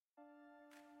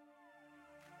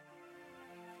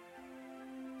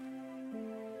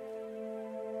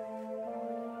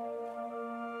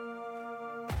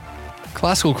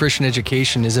Classical Christian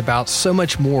education is about so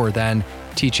much more than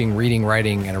teaching reading,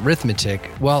 writing, and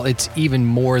arithmetic. Well, it's even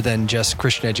more than just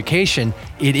Christian education.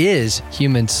 It is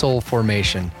human soul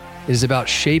formation. It is about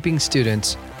shaping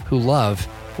students who love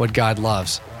what God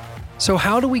loves. So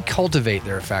how do we cultivate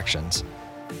their affections?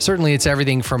 Certainly, it's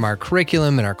everything from our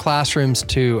curriculum and our classrooms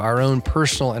to our own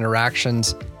personal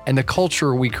interactions and the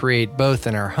culture we create both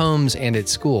in our homes and at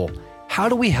school. How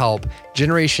do we help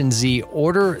Generation Z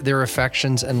order their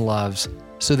affections and loves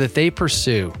so that they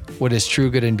pursue what is true,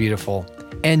 good, and beautiful,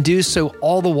 and do so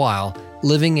all the while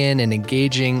living in and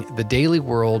engaging the daily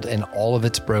world and all of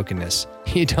its brokenness?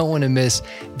 You don't want to miss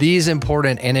these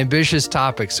important and ambitious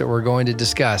topics that we're going to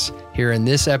discuss here in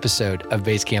this episode of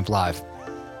Basecamp Live.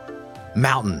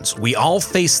 Mountains. We all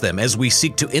face them as we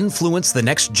seek to influence the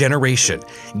next generation.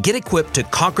 Get equipped to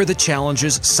conquer the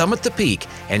challenges, summit the peak,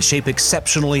 and shape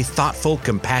exceptionally thoughtful,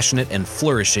 compassionate, and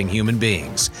flourishing human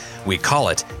beings. We call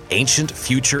it Ancient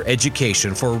Future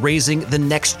Education for raising the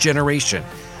next generation.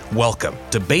 Welcome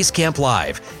to Basecamp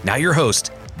Live. Now your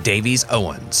host, Davies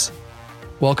Owens.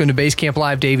 Welcome to Basecamp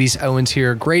Live. Davies Owens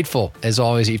here. Grateful, as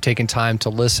always, you've taken time to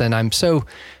listen. I'm so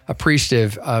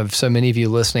appreciative of so many of you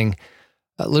listening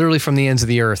literally from the ends of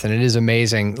the earth. And it is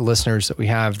amazing, listeners that we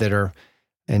have that are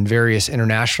in various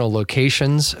international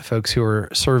locations, folks who are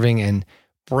serving in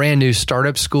brand new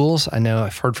startup schools. I know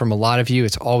I've heard from a lot of you.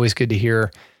 It's always good to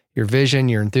hear your vision,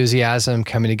 your enthusiasm,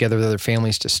 coming together with other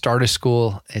families to start a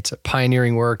school. It's a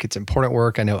pioneering work. It's important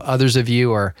work. I know others of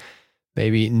you are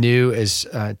maybe new as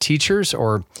teachers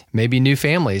or maybe new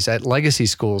families at legacy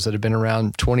schools that have been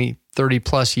around 20, 30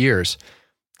 plus years.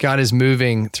 God is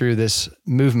moving through this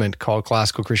movement called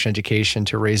Classical Christian Education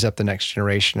to raise up the next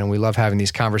generation. And we love having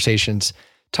these conversations,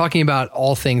 talking about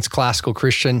all things classical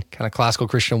Christian, kind of classical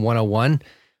Christian 101.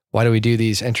 Why do we do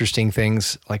these interesting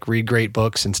things like read great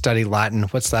books and study Latin?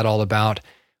 What's that all about?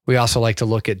 We also like to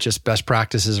look at just best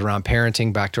practices around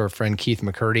parenting, back to our friend Keith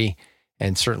McCurdy,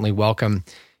 and certainly welcome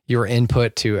your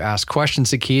input to ask questions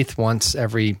to Keith once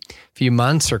every few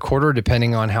months or quarter,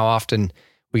 depending on how often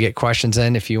we get questions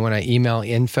in. If you want to email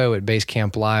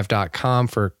info@basecamplive.com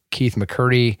for Keith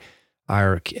McCurdy,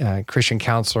 our Christian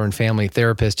counselor and family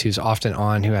therapist who's often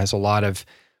on, who has a lot of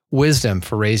wisdom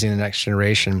for raising the next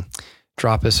generation.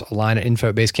 Drop us a line at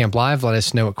info@basecamplive. Let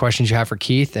us know what questions you have for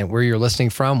Keith and where you're listening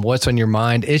from, what's on your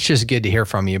mind. It's just good to hear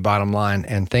from you, bottom line.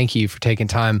 And thank you for taking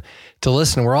time to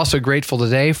listen. We're also grateful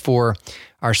today for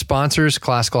our sponsors,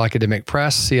 Classical Academic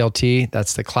Press, CLT,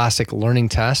 that's the Classic Learning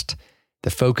Test, the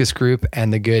Focus Group,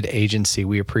 and the Good Agency.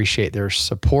 We appreciate their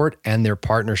support and their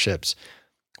partnerships.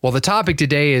 Well, the topic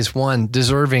today is one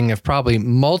deserving of probably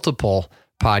multiple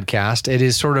podcasts. It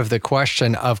is sort of the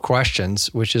question of questions,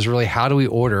 which is really how do we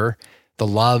order the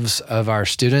loves of our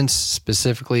students,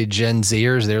 specifically Gen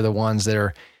Zers? They're the ones that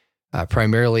are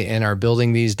primarily in our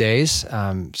building these days,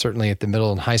 certainly at the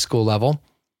middle and high school level.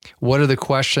 What are the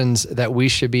questions that we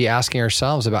should be asking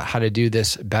ourselves about how to do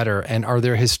this better? And are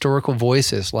there historical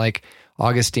voices like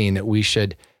Augustine that we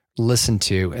should listen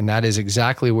to? And that is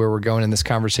exactly where we're going in this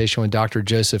conversation with Dr.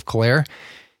 Joseph Clair.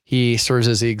 He serves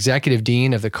as the Executive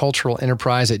Dean of the Cultural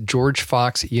Enterprise at George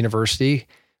Fox University,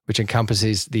 which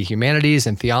encompasses the humanities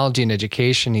and theology and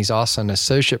education. He's also an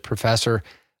associate professor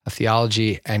of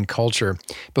theology and culture.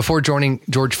 Before joining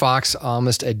George Fox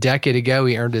almost a decade ago,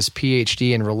 he earned his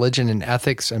PhD in religion and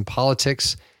ethics and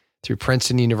politics through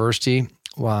Princeton University,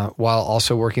 while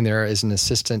also working there as an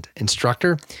assistant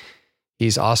instructor.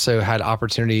 He's also had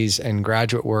opportunities in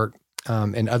graduate work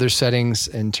in other settings,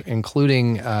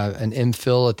 including an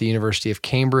MPhil at the University of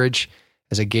Cambridge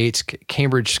as a Gates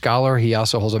Cambridge Scholar. He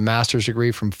also holds a master's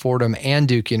degree from Fordham and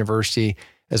Duke University,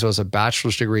 as well as a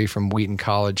bachelor's degree from Wheaton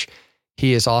College.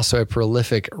 He is also a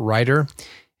prolific writer.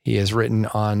 He has written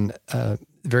on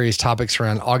various topics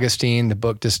around Augustine, the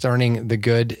book Discerning the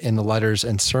Good in the Letters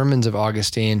and Sermons of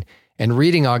Augustine, and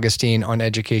Reading Augustine on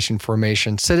Education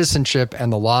Formation, Citizenship,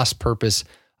 and the Lost Purpose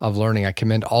of Learning. I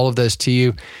commend all of those to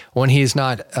you. When he's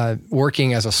not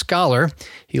working as a scholar,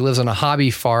 he lives on a hobby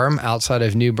farm outside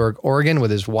of Newberg, Oregon,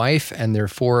 with his wife and their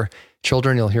 4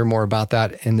 children. You'll hear more about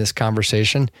that in this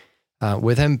conversation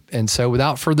with him. And so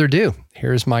without further ado,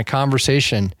 here's my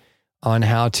conversation on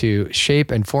how to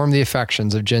shape and form the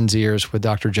affections of Gen Zers with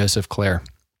Dr. Joseph Clair.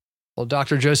 Well,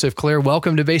 Dr. Joseph Clair,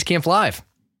 welcome to Basecamp Live.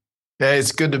 Hey,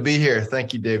 it's good to be here.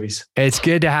 Thank you, Davies. It's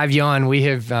good to have you on. We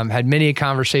have had many a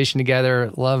conversation together.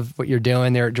 Love what you're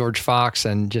doing there at George Fox,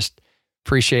 and just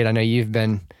appreciate, I know you've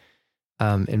been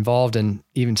involved in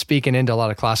even speaking into a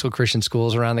lot of classical Christian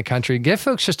schools around the country. Give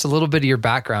folks just a little bit of your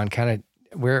background, kind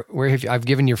of where have you, I've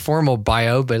given your formal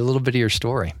bio, but a little bit of your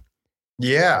story.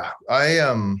 Yeah, I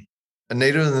a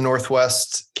native of the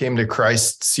Northwest, came to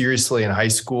Christ seriously in high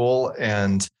school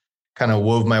and kind of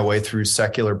wove my way through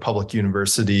secular public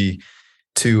university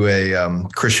to a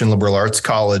Christian liberal arts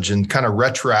college, and kind of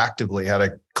retroactively had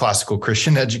a classical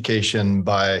Christian education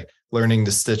by learning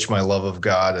to stitch my love of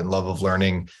God and love of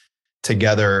learning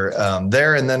together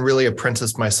there, and then really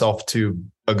apprenticed myself to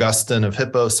Augustine of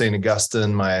Hippo, St.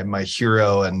 Augustine, my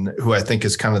hero, and who I think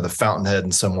is kind of the fountainhead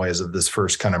in some ways of this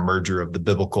first kind of merger of the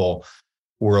biblical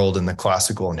world and the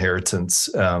classical inheritance.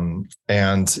 So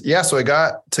I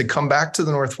got to come back to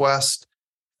the Northwest,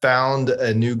 found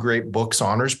a new great books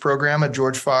honors program at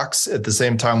George Fox. At the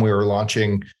same time, we were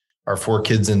launching our 4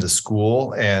 kids into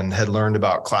school, and had learned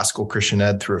about classical Christian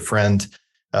ed through a friend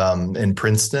in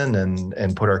Princeton,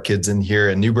 and put our kids in here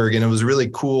in Newburgh. And it was a really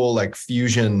cool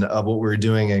fusion of what we were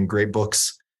doing in great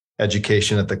books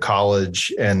education at the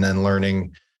college, and then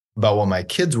learning about what my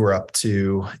kids were up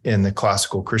to in the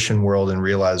classical Christian world, and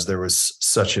realized there was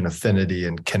such an affinity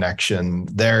and connection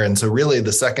there. And so really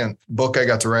the second book I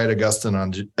got to write, Augustine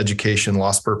on Education,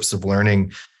 Lost Purpose of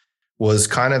Learning, was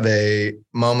kind of a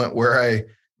moment where I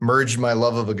merged my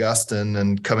love of Augustine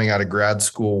and coming out of grad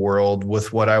school world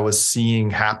with what I was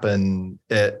seeing happen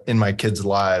in my kids'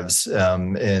 lives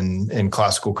in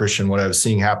classical Christian, what I was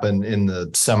seeing happen in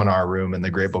the seminar room in the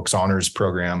Great Books Honors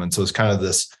program. And so it's kind of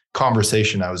this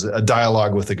conversation. I was a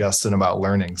dialogue with Augustine about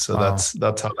learning. So wow.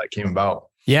 That's how that came about.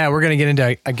 Yeah, we're going to get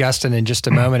into Augustine in just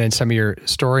a moment and some of your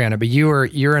story on it. But you're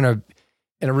in a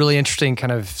really interesting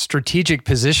kind of strategic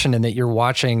position in that you're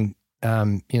watching,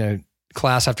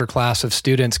 class after class of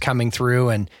students coming through,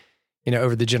 and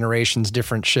over the generations,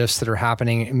 different shifts that are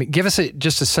happening. I mean, give us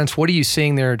just a sense. What are you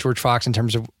seeing there at George Fox in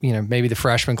terms of maybe the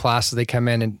freshman class as they come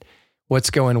in, and what's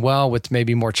going well, what's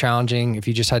maybe more challenging? If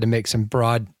you just had to make some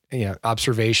broad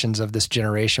observations of this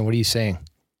generation, what are you seeing?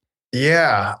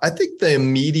 Yeah, I think the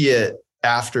immediate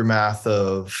aftermath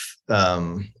of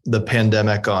the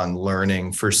pandemic on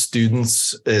learning for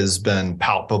students has been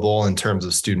palpable in terms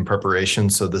of student preparation.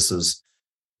 So this is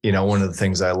one of the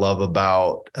things I love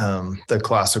about the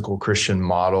classical Christian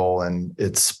model and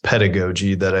its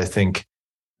pedagogy, that I think,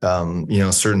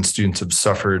 certain students have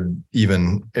suffered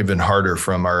even harder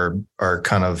from our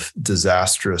kind of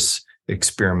disastrous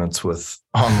experiments with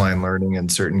online learning in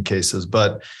certain cases.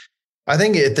 But I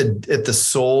think at the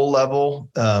soul level,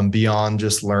 beyond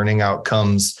just learning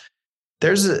outcomes,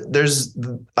 there's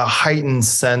a heightened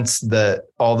sense that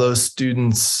although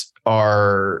students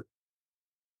are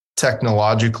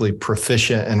technologically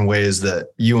proficient in ways that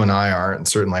you and I aren't, and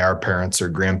certainly our parents or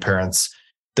grandparents,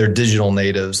 they're digital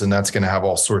natives, and that's going to have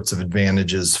all sorts of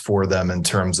advantages for them in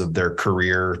terms of their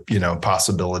career,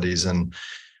 possibilities. And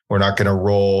we're not going to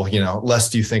roll,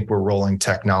 lest you think we're rolling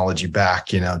technology back,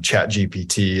 Chat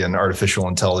GPT and artificial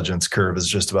intelligence curve is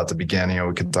just about to begin.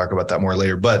 We can talk about that more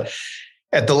later. But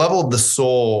at the level of the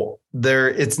soul,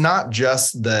 it's not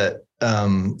just that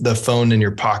the phone in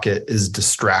your pocket is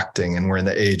distracting, and we're in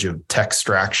the age of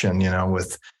techstraction,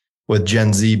 with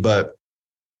Gen Z, but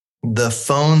the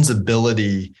phone's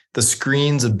ability, the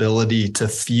screen's ability to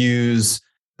fuse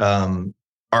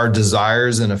our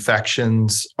desires and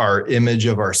affections, our image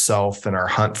of ourself and our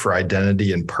hunt for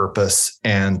identity and purpose,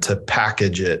 and to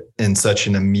package it in such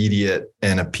an immediate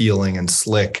and appealing and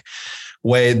slick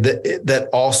way that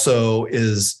also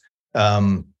is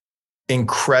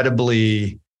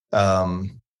incredibly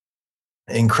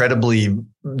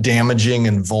damaging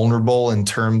and vulnerable in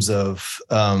terms of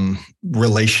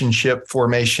relationship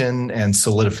formation and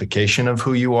solidification of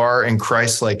who you are in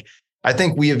Christ. I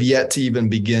think we have yet to even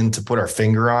begin to put our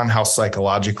finger on how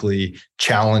psychologically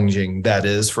challenging that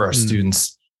is for our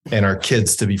students and our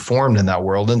kids to be formed in that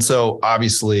world. And so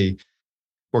obviously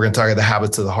we're going to talk about the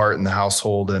habits of the heart in the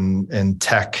household and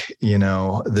tech,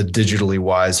 the digitally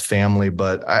wise family.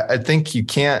 But I think you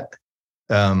can't,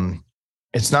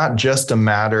 it's not just a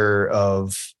matter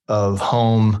of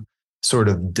home sort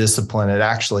of discipline. It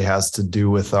actually has to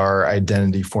do with our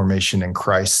identity formation in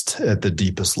Christ at the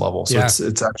deepest level. So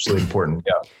it's actually important.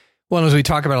 Yeah. Well, as we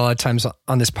talk about a lot of times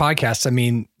on this podcast, I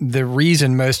mean, the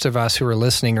reason most of us who are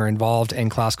listening are involved in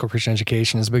classical Christian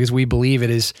education is because we believe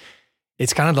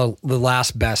it's kind of the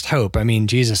last best hope. I mean,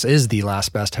 Jesus is the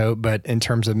last best hope, but in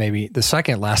terms of maybe the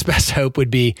second last best hope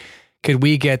would be, could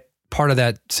we get part of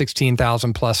that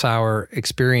 16,000 plus hour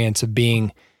experience of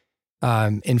being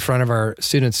in front of our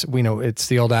students? We know it's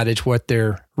the old adage, what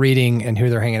they're reading and who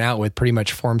they're hanging out with pretty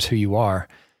much forms who you are.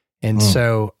 And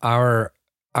so our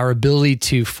ability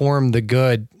to form the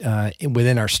good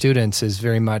within our students is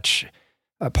very much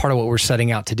a part of what we're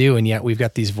setting out to do. And yet we've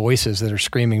got these voices that are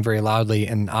screaming very loudly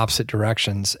in opposite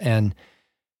directions. And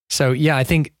So yeah, I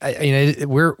think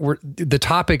we're the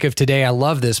topic of today. I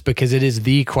love this because it is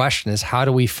the question: is how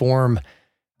do we form,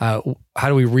 how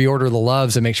do we reorder the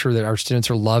loves and make sure that our students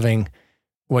are loving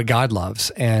what God loves,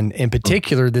 and in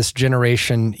particular, this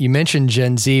generation. You mentioned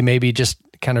Gen Z. Maybe just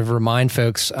kind of remind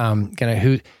folks,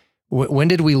 when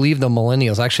did we leave the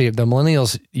millennials? Actually, the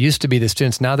millennials used to be the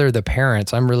students. Now they're the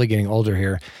parents. I'm really getting older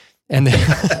here, and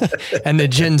and the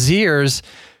Gen Zers,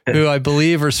 who I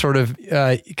believe are sort of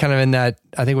kind of in that,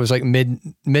 I think it was like mid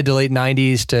to late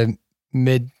 90s to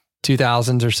mid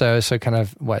 2000s or so. So kind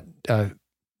of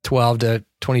 12 to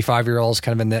 25-year-olds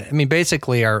kind of in the, I mean,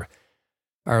 basically our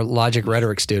logic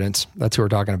rhetoric students. That's who we're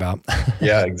talking about.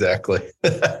 Yeah, exactly.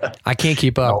 I can't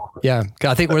keep up. No. Yeah.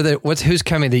 I think who's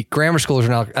coming? The grammar schools are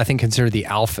now, I think, considered the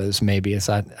alphas, maybe. Is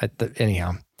that,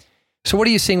 anyhow. So what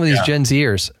are you seeing with these Gen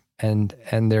Zers and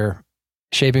their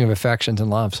shaping of affections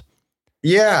and loves?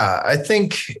 Yeah, I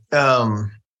think,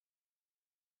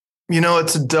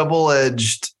 it's a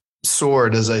double-edged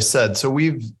sword, as I said. So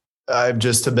I've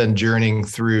just been journeying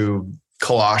through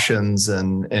Colossians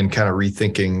and kind of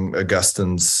rethinking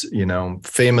Augustine's,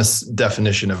 famous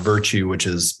definition of virtue, which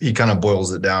is, he kind of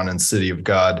boils it down in City of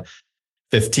God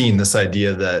 15, this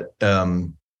idea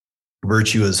that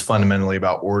virtue is fundamentally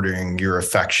about ordering your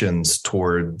affections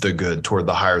toward the good, toward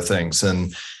the higher things.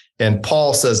 And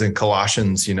Paul says in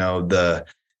Colossians, the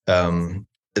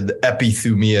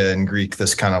epithumia in Greek,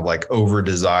 this kind of like over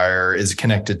desire, is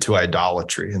connected to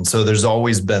idolatry. And so there's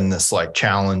always been this like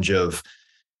challenge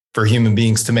for human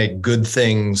beings to make good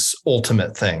things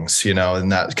ultimate things, in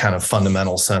that kind of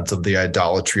fundamental sense of the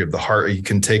idolatry of the heart. You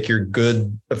can take your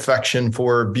good affection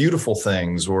for beautiful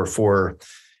things or for,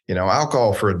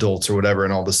 alcohol for adults or whatever,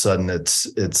 and all of a sudden it's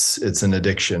an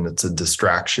addiction, it's a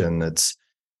distraction, it's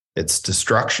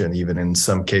destruction, even in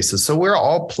some cases. So we're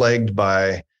all plagued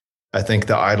by, I think,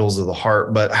 the idols of the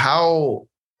heart. But how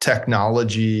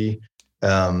technology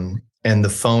and the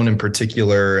phone in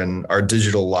particular and our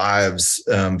digital lives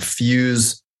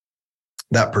fuse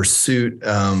that pursuit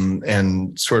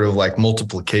and sort of like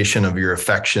multiplication of your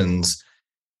affections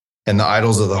and the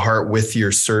idols of the heart with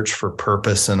your search for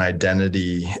purpose and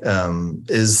identity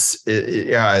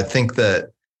I think that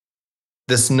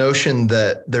this notion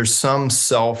that there's some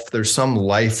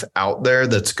life out there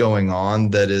that's going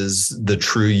on that is the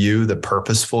true you, the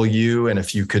purposeful you. And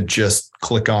if you could just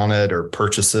click on it or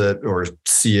purchase it or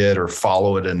see it or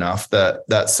follow it enough,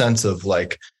 that sense of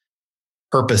like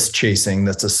purpose chasing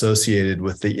that's associated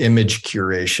with the image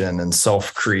curation and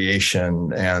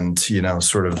self-creation and,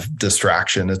 sort of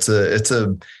distraction. It's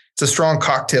a strong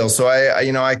cocktail. So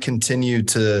I continue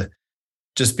to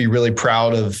just be really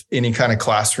proud of any kind of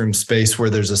classroom space where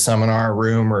there's a seminar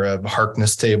room or a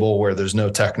Harkness table where there's no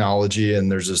technology and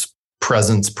there's this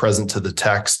present to the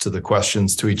text, to the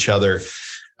questions, to each other.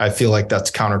 I feel like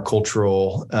that's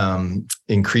countercultural,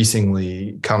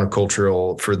 increasingly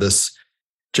countercultural for this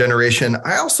generation.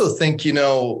 I also think,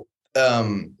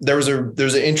 there's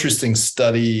an interesting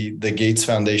study the Gates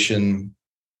Foundation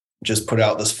just put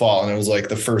out this fall, and it was like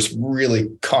the first really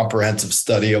comprehensive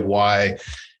study of why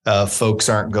folks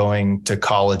aren't going to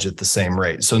college at the same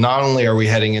rate. So not only are we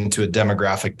heading into a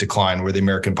demographic decline where the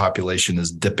American population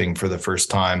is dipping for the first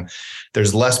time,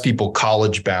 there's less people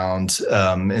college bound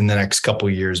in the next couple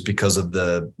of years because of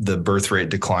the birth rate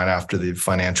decline after the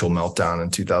financial meltdown in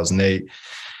 2008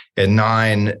 and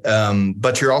 2009.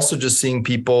 But you're also just seeing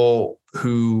people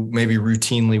who maybe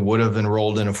routinely would have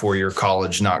enrolled in a 4-year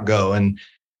college not go. And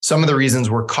some of the reasons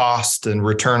were cost and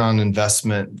return on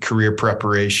investment, career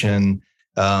preparation.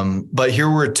 But here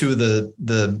were two of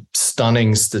the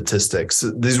stunning statistics.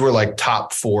 These were like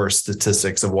top 4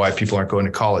 statistics of why people aren't going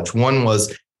to college. One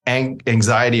was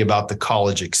anxiety about the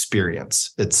college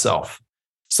experience itself.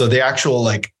 So the actual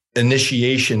like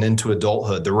initiation into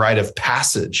adulthood, the rite of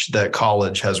passage that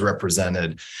college has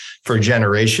represented for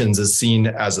generations is seen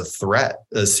as a threat,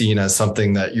 is seen as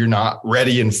something that you're not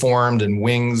ready, informed, and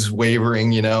wings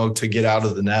wavering, to get out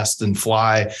of the nest and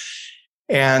fly.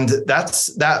 And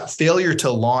that failure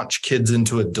to launch kids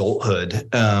into adulthood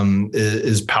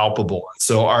is palpable.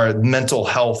 So our mental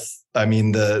health,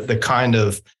 the kind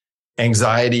of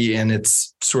anxiety and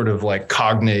its sort of like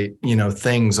cognate,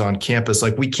 things on campus,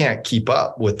 like we can't keep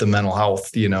up with the mental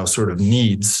health, sort of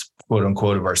needs, quote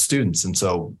unquote, of our students. And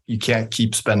so you can't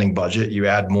keep spending budget. You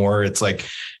add more. It's like,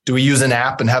 do we use an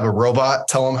app and have a robot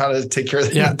tell them how to take care of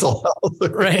their mental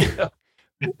health? Right.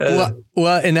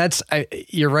 Well, and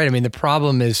you're right. The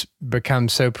problem has become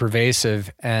so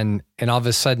pervasive and all of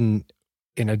a sudden,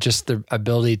 just the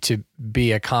ability to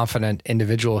be a confident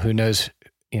individual who knows,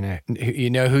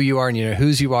 who you are and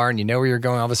whose you are and where you're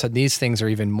going. All of a sudden, these things are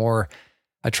even more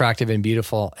attractive and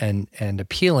beautiful and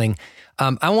appealing.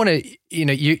 I want to,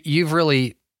 you've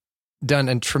really done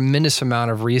a tremendous amount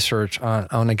of research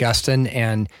on Augustine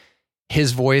and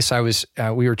his voice.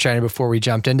 We were chatting before we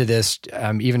jumped into this,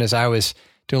 even as I was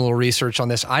doing a little research on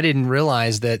this, I didn't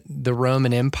realize that the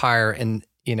Roman Empire in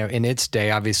its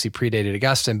day obviously predated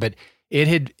Augustine, but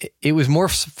it was more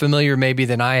familiar maybe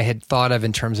than I had thought of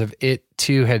in terms of it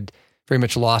too had very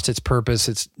much lost its purpose,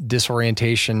 its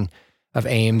disorientation of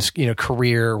aims,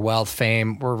 career, wealth,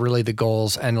 fame were really the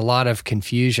goals, and a lot of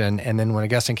confusion. And then when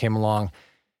Augustine came along,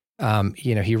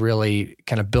 he really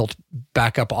kind of built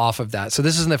back up off of that. So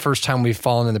this isn't the first time we've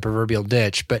fallen in the proverbial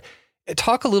ditch, but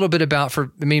talk a little bit about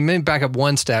maybe back up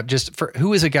one step, just for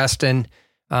who is Augustine,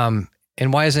 and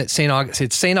why isn't it St. Augustine?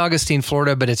 It's St. Augustine,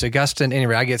 Florida, but it's Augustine.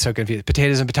 Anyway, I get so confused.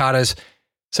 Potatoes and potatoes.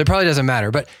 So it probably doesn't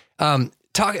matter, but,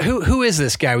 who is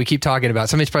this guy we keep talking about?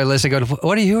 Somebody's probably listening,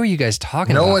 who are you guys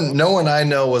talking about? No one I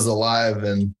know was alive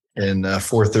in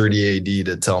 430 AD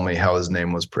to tell me how his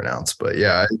name was pronounced. But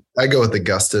yeah, I go with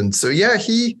Augustine. So yeah,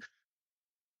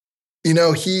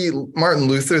 Martin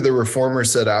Luther, the reformer,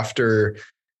 said after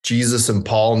Jesus and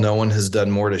Paul, no one has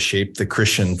done more to shape the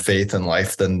Christian faith and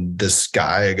life than this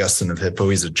guy, Augustine of Hippo.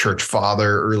 He's a church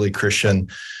father, early Christian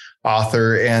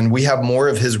author, and we have more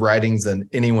of his writings than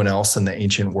anyone else in the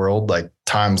ancient world, like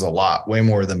times a lot, way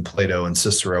more than Plato and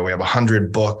Cicero. We have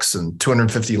 100 books and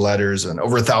 250 letters and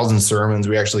over 1,000 sermons.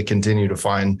 We actually continue to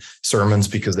find sermons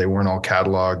because they weren't all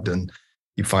cataloged, and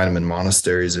you find them in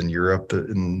monasteries in Europe,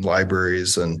 in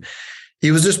libraries. And he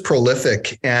was just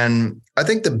prolific. And I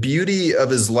think the beauty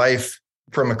of his life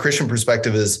from a Christian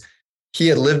perspective is he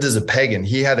had lived as a pagan.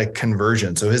 He had a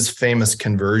conversion. So his famous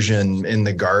conversion in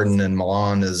the garden in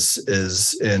Milan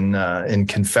is in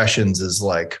Confessions is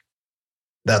like,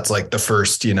 that's like the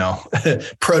first,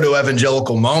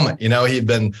 proto-evangelical moment. He'd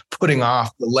been putting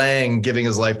off delaying, giving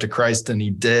his life to Christ, and he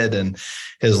did, and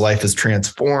his life is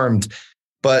transformed.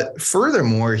 But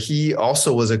furthermore, he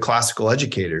also was a classical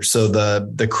educator. So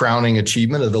the crowning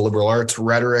achievement of the liberal arts,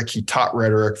 rhetoric, he taught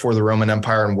rhetoric for the Roman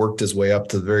Empire and worked his way up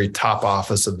to the very top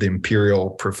office of the imperial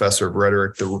professor of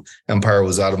rhetoric. The empire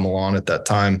was out of Milan at that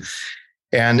time.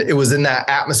 And it was in that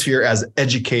atmosphere as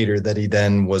educator that he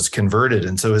then was converted.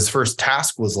 And so his first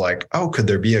task was like, could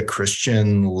there be a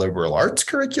Christian liberal arts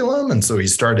curriculum? And so he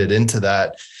started into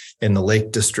that in the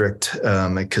Lake District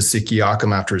at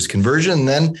Cassiciacum after his conversion. And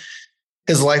then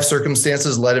his life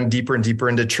circumstances led him deeper and deeper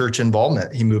into church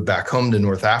involvement. He moved back home to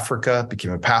North Africa,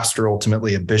 became a pastor,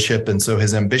 ultimately a bishop. And so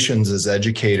his ambitions as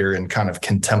educator and kind of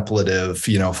contemplative,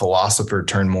 philosopher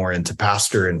turned more into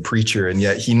pastor and preacher. And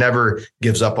yet he never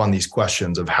gives up on these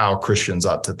questions of how Christians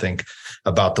ought to think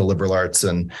about the liberal arts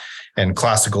and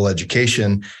classical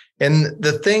education. And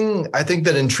the thing I think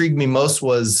that intrigued me most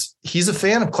was he's a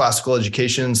fan of classical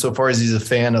education insofar as he's a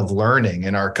fan of learning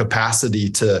and our capacity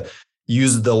to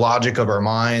use the logic of our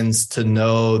minds to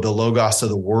know the logos of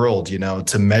the world,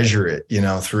 to measure it,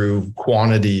 through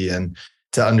quantity, and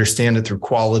to understand it through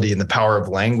quality and the power of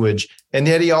language. And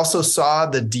yet he also saw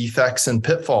the defects and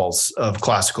pitfalls of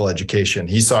classical education.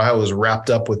 He saw how it was wrapped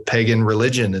up with pagan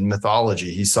religion and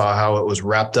mythology. He saw how it was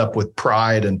wrapped up with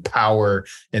pride and power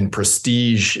and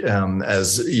prestige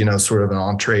as, sort of an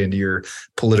entree into your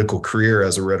political career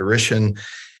as a rhetorician.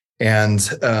 And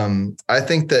I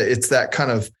think that it's that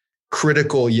kind of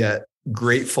critical yet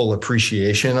grateful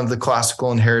appreciation of the classical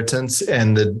inheritance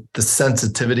and the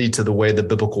sensitivity to the way the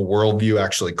biblical worldview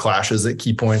actually clashes at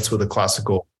key points with a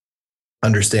classical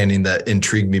understanding that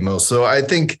intrigued me most. So I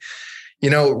think,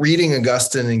 reading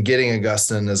Augustine and getting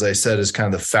Augustine, as I said, is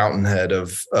kind of the fountainhead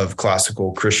of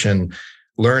classical Christian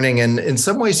learning. And in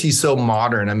some ways, he's so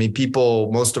modern. I mean,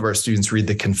 most of our students read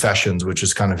the Confessions, which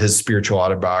is kind of his spiritual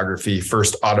autobiography,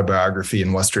 first autobiography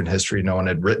in Western history. No one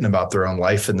had written about their own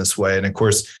life in this way. And of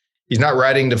course, he's not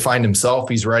writing to find himself.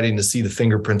 He's writing to see the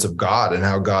fingerprints of God and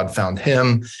how God found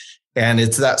him. And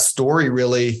it's that story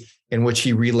really in which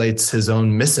he relates his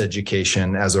own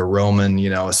miseducation as a Roman,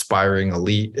 aspiring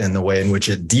elite, and the way in which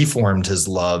it deformed his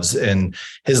loves and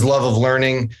his love of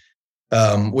learning,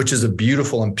 which is a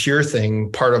beautiful and pure thing,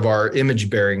 part of our image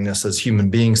bearingness as human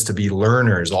beings to be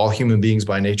learners. All human beings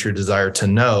by nature desire to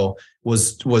know,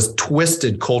 was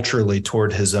twisted culturally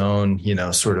toward his own,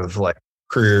 sort of like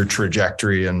career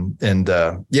trajectory. And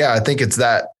I think it's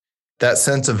that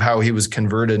sense of how he was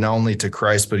converted not only to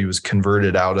Christ, but he was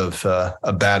converted out of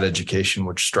a bad education,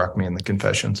 which struck me in the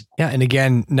Confessions. Yeah. And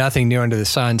again, nothing new under the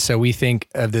sun. So we think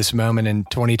of this moment in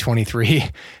 2023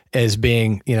 as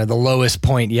being, the lowest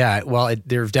point yet. Well,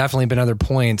 there have definitely been other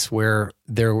points where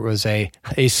there was a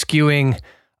skewing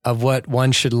of what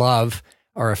one should love,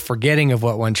 or a forgetting of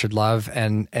what one should love.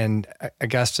 And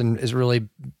Augustine is really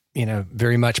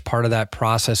very much part of that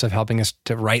process of helping us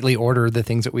to rightly order the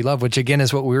things that we love, which again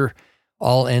is what we're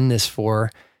all in this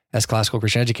for as classical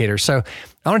Christian educators. So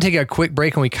I want to take a quick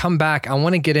break. When we come back, I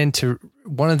want to get into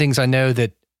one of the things I know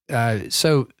that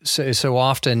so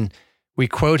often we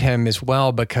quote him as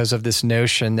well because of this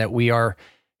notion that we are,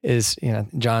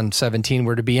 John 17,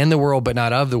 we're to be in the world, but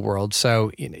not of the world.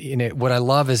 So what I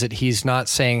love is that he's not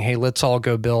saying, hey, let's all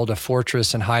go build a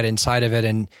fortress and hide inside of it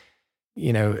and,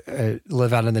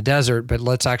 live out in the desert, but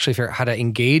let's actually figure out how to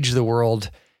engage the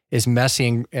world, as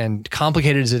messy and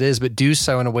complicated as it is, but do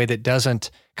so in a way that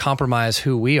doesn't compromise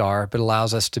who we are, but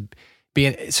allows us to be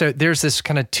in. So there's this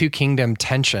kind of two kingdom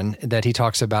tension that he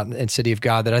talks about in City of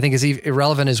God that I think is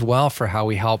irrelevant as well for how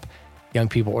we help young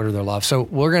people order their love. So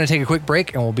we're going to take a quick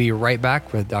break and we'll be right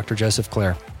back with Dr. Joseph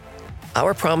Clair.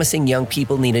 Our promising young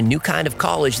people need a new kind of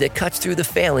college that cuts through the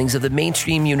failings of the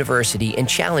mainstream university and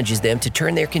challenges them to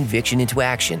turn their conviction into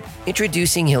action.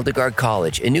 Introducing Hildegard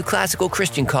College, a new classical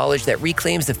Christian college that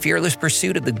reclaims the fearless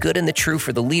pursuit of the good and the true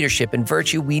for the leadership and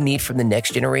virtue we need from the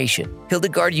next generation.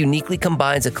 Hildegard uniquely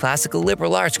combines a classical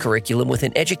liberal arts curriculum with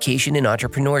an education in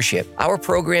entrepreneurship. Our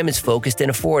program is focused and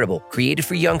affordable, created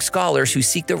for young scholars who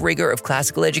seek the rigor of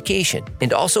classical education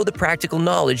and also the practical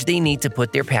knowledge they need to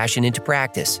put their passion into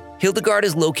practice. Hildegard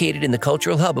is located in the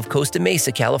cultural hub of Costa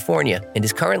Mesa, California, and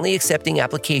is currently accepting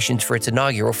applications for its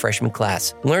inaugural freshman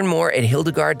class. Learn more at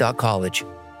hildegard.college.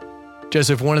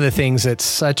 Joseph, one of the things that's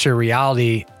such a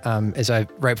reality, as I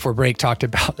right before break talked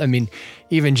about,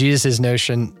 even Jesus'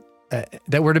 notion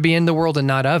that we're to be in the world and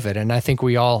not of it. And I think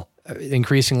we all,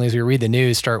 increasingly as we read the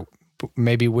news, start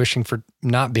maybe wishing for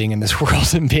not being in this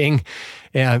world and being,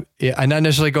 not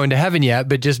necessarily going to heaven yet,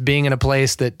 but just being in a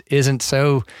place that isn't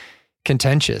so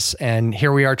contentious. And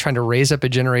here we are trying to raise up a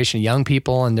generation of young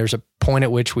people, and there's a point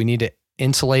at which we need to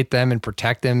insulate them and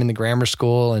protect them in the grammar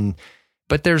school.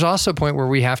 But there's also a point where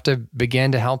we have to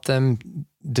begin to help them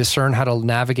discern how to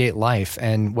navigate life,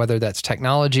 and whether that's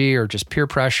technology or just peer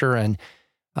pressure. And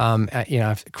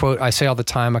quote I say all the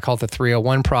time, I call it the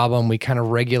 301 problem. We kind of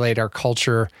regulate our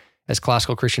culture as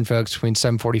classical Christian folks between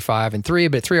 7:45 and 3,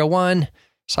 but at 3:01,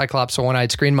 Cyclops, a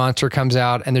one-eyed screen monster, comes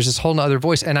out, and there's this whole other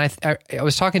voice. And I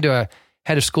was talking to a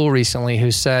head of school recently who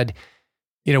said,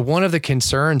 one of the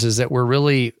concerns is that we're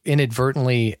really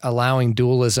inadvertently allowing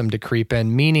dualism to creep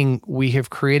in, meaning we have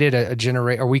created a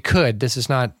generation, or we could, this is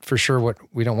not for sure what,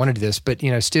 we don't want to do this, but,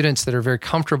 students that are very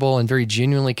comfortable and very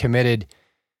genuinely committed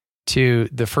to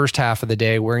the first half of the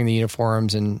day, wearing the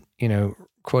uniforms and,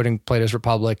 quoting Plato's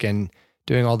Republic and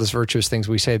doing all these virtuous things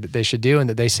we say that they should do and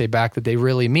that they say back that they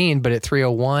really mean. But at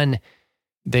 3:01,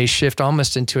 they shift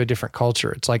almost into a different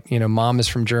culture. It's like, mom is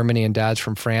from Germany and dad's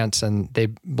from France, and they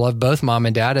love both mom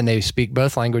and dad and they speak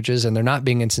both languages and they're not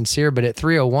being insincere. But at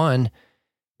 3:01,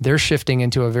 they're shifting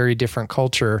into a very different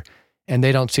culture and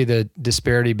they don't see the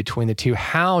disparity between the two.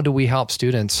 How do we help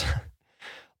students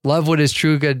love what is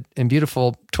true, good, and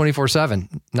beautiful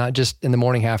 24/7, not just in the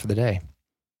morning half of the day?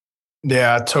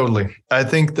 Yeah, totally. I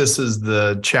think this is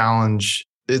the challenge.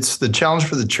 It's the challenge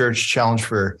for the church, challenge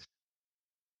for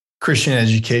Christian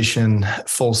education,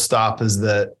 full stop, is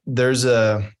that there's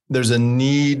a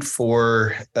need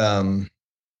for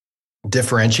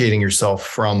differentiating yourself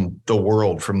from the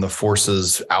world, from the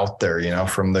forces out there,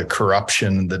 from the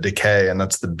corruption, the decay. And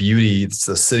that's the beauty. It's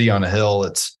the city on a hill.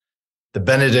 It's the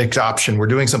Benedict option. We're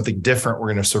doing something different. We're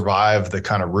going to survive the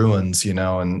kind of ruins,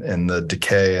 and the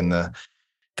decay and the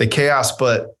chaos.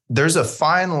 But there's a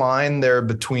fine line there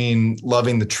between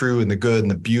loving the true and the good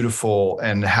and the beautiful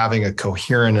and having a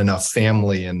coherent enough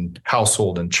family and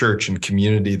household and church and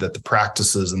community that the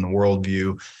practices and the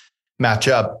worldview match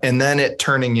up. And then it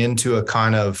turning into a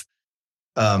kind of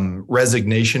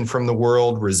resignation from the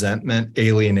world, resentment,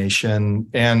 alienation.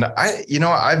 And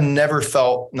I've never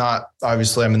felt, not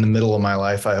obviously I'm in the middle of my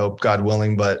life, I hope, God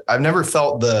willing, but I've never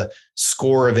felt the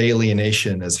score of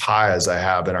alienation as high as I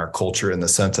have in our culture, in the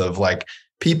sense of like,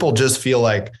 people just feel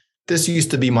like this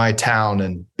used to be my town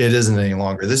and it isn't any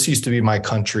longer. This used to be my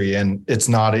country and it's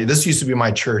not. This used to be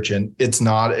my church and it's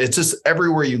not. It's just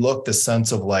everywhere you look, the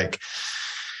sense of like,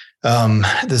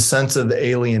 the sense of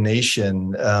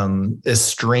alienation,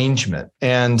 estrangement.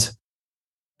 And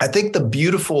I think the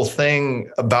beautiful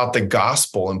thing about the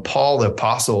gospel, and Paul the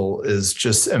apostle is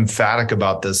just emphatic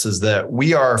about this, is that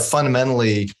we are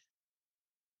fundamentally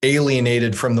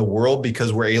alienated from the world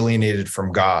because we're alienated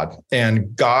from God.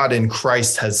 And God in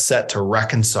Christ has set to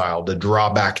reconcile, to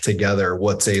draw back together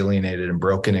what's alienated and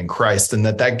broken in Christ. And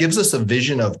that gives us a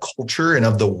vision of culture and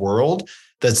of the world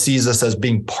that sees us as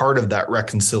being part of that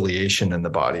reconciliation in the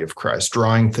body of Christ,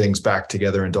 drawing things back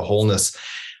together into wholeness.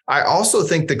 I also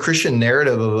think the Christian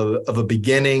narrative of a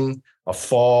beginning, a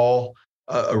fall,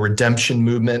 a redemption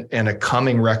movement and a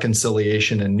coming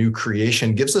reconciliation and new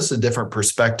creation gives us a different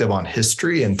perspective on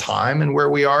history and time and where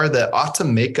we are that ought to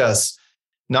make us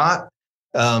not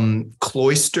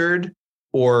cloistered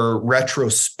or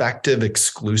retrospective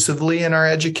exclusively in our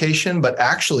education, but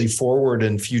actually forward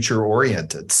and future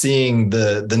oriented, seeing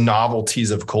the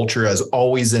novelties of culture as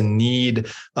always in need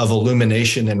of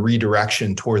illumination and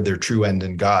redirection toward their true end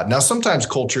in God. Now, sometimes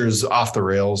culture is off the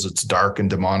rails, it's dark and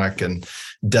demonic and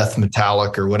death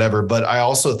metallic or whatever, but I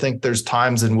also think there's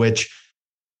times in which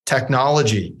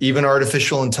technology, even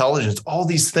artificial intelligence, all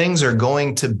these things are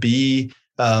going to be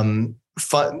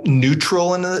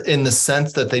neutral in the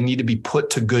sense that they need to be put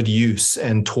to good use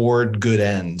and toward good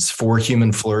ends for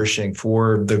human flourishing,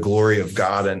 for the glory of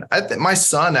God. And I think my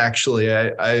son, actually,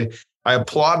 I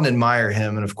applaud and admire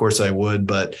him, and of course I would,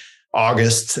 but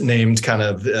August named kind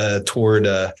of toward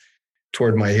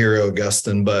my hero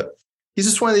Augustine, but he's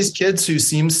just one of these kids who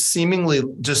seemingly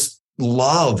just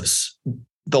loves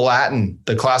the Latin,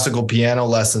 the classical piano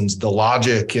lessons, the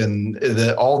logic, and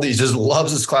all these, just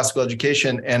loves his classical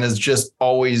education and is just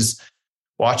always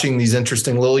watching these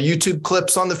interesting little YouTube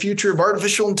clips on the future of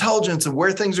artificial intelligence and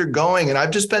where things are going. And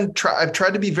I've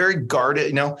tried to be very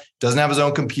guarded, doesn't have his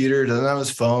own computer, doesn't have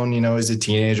his phone, he's a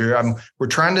teenager. We're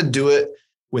trying to do it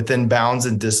within bounds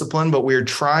and discipline, but we're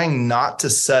trying not to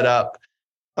set up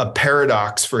a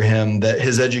paradox for him that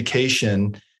his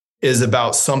education is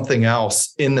about something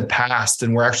else in the past.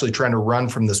 And we're actually trying to run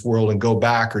from this world and go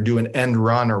back or do an end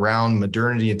run around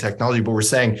modernity and technology. But we're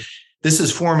saying this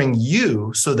is forming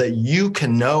you so that you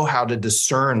can know how to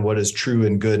discern what is true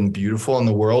and good and beautiful in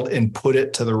the world and put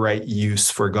it to the right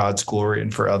use for God's glory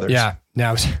and for others. Yeah.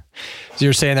 Now, so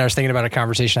you're saying that, I was thinking about a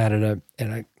conversation I had at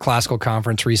a classical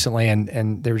conference recently,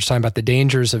 and they were just talking about the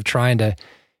dangers of trying to,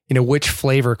 which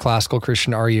flavor classical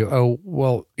Christian are you? Oh,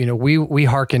 well, we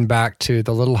hearken back to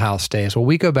the Little House days. Well,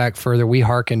 we go back further. We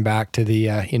hearken back to the,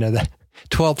 the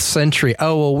 12th century.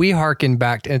 Oh, well, we hearken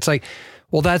back to, it's like,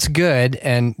 well, that's good.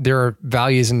 And there are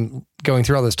values in going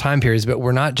through all those time periods, but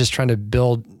we're not just trying to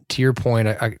build, to your point,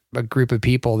 a group of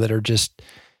people that are just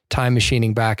time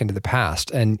machining back into the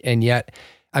past. And yet,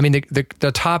 I mean,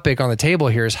 the topic on the table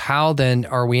here is how then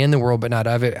are we in the world, but not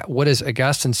of it? What does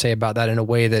Augustine say about that in a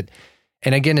way that,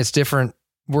 and again, it's different.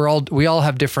 We all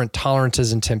have different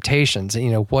tolerances and temptations.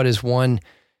 What is one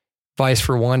vice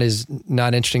for one is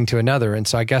not interesting to another. And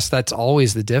so I guess that's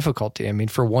always the difficulty. I mean,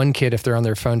 for one kid, if they're on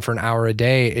their phone for an hour a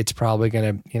day, it's probably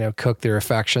going to, cook their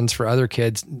affections. For other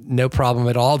kids, no problem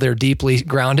at all. They're deeply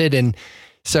grounded. And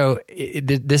so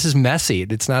this is messy.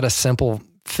 It's not a simple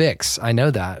fix. I know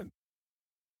that.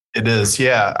 It is.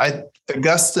 Yeah.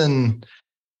 Augustine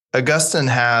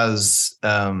has,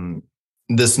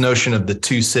 this notion of the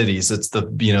two cities. It's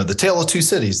the tale of two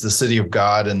cities, the city of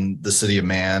God and the city of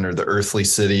man, or the earthly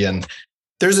city. And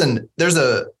there's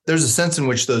a sense in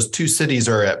which those two cities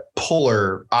are at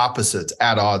polar opposites,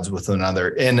 at odds with one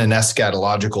another in an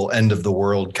eschatological end of the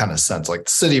world kind of sense. Like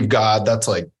the city of God, that's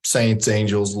like saints,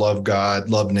 angels, love God,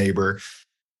 love neighbor.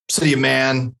 City of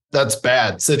man, that's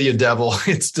bad. City of devil,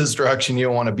 it's destruction. You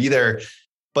don't want to be there.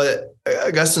 But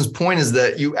Augustine's point is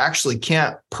that you actually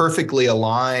can't perfectly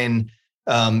align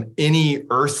any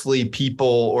earthly people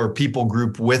or people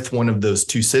group with one of those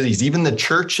two cities. Even the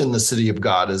church in the city of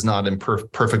God is not in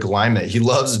perfect alignment. He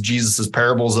loves Jesus's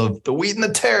parables of the wheat and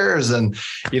the tares and,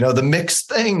 the mixed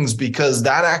things, because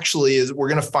that actually is, we're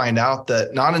going to find out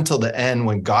that not until the end,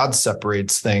 when God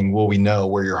separates things, will we know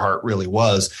where your heart really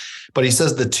was. But he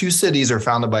says the two cities are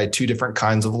founded by two different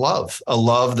kinds of love, a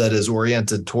love that is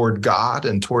oriented toward God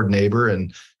and toward neighbor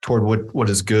and toward what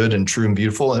is good and true and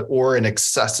beautiful, or an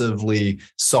excessively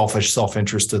selfish,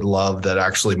 self-interested love that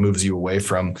actually moves you away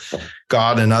from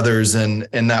God and others. And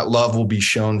that love will be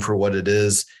shown for what it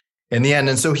is in the end.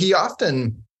 And so he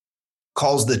often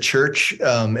calls the church,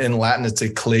 in Latin, it's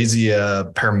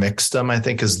ecclesia permixtum, I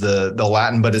think is the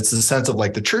Latin, but it's the sense of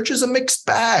like the church is a mixed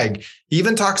bag. He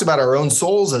even talks about our own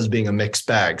souls as being a mixed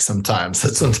bag sometimes,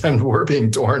 that sometimes we're being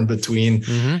torn between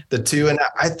the two. And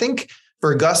I think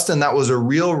for Augustine, that was a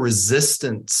real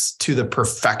resistance to the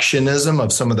perfectionism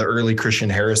of some of the early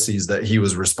Christian heresies that he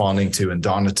was responding to in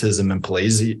Donatism and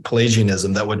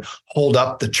Pelagianism that would hold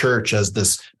up the church as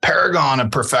this paragon of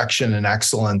perfection and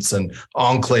excellence and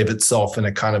enclave itself in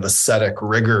a kind of ascetic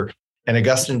rigor. And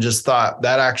Augustine just thought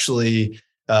that actually,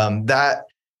 that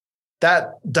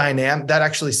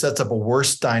actually sets up a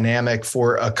worse dynamic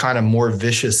for a kind of more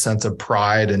vicious sense of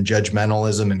pride and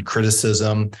judgmentalism and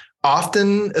criticism,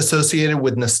 often associated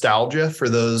with nostalgia for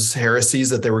those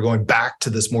heresies, that they were going back to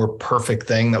this more perfect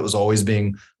thing that was always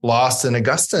being lost. And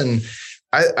Augustine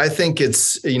I think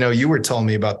it's, you were telling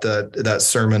me about that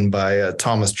sermon by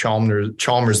Thomas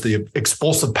Chalmers, The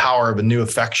Expulsive Power of a New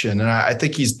Affection. And I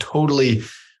think he's totally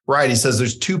right. He says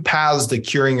there's two paths to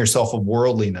curing yourself of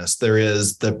worldliness. There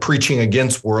is the preaching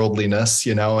against worldliness,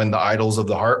 and the idols of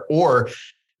the heart, or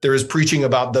there is preaching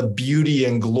about the beauty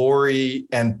and glory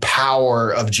and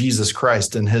power of Jesus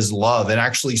Christ and his love, and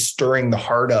actually stirring the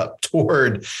heart up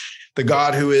toward the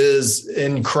God who is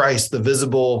in Christ, the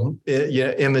visible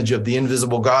image of the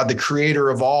invisible God, the creator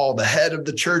of all, the head of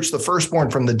the church, the firstborn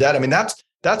from the dead. I mean, that's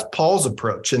Paul's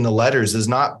approach in the letters, is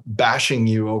not bashing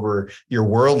you over your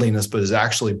worldliness, but is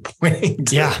actually pointing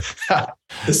to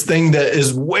this thing that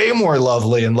is way more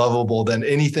lovely and lovable than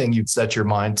anything you'd set your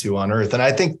mind to on earth. And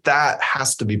I think that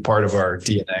has to be part of our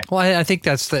DNA. Well, I think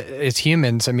as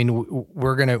humans, I mean,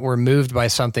 we're moved by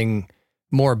something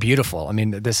more beautiful. I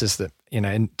mean, this is to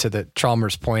the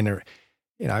Chalmers point, or,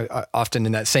 I often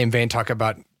in that same vein talk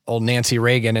about old Nancy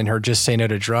Reagan and her Just Say No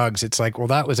to Drugs. It's like, well,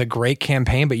 that was a great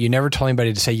campaign, but you never told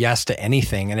anybody to say yes to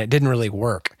anything, and it didn't really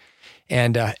work.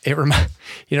 And it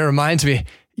reminds me,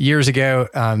 years ago,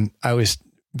 I was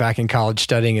back in college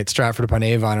studying at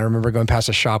Stratford-upon-Avon. I remember going past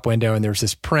a shop window, and there was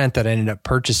this print that I ended up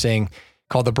purchasing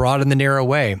called The Broad and the Narrow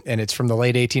Way, and it's from the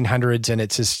late 1800s, and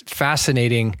it's this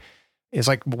fascinating. It's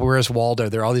like, where's Waldo?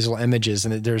 There are all these little images,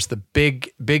 and there's the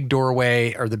big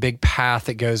doorway, or the big path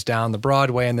that goes down the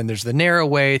broad way, and then there's the narrow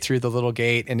way through the little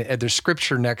gate, and there's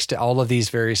scripture next to all of these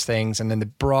various things. And then the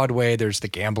broad way, there's the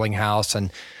gambling house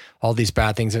and all these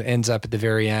bad things. It ends up at the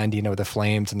very end, with the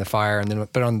flames and the fire. And then,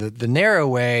 but on the narrow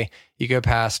way, you go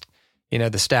past,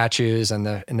 the statues and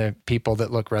the people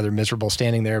that look rather miserable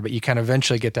standing there, but you kind of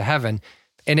eventually get to heaven.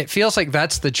 And it feels like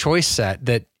that's the choice set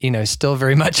that, is still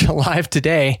very much alive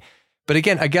today. But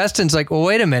again, Augustine's like, well,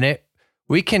 wait a minute.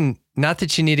 We can, not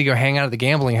that you need to go hang out at the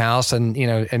gambling house and,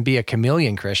 and be a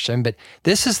chameleon Christian, but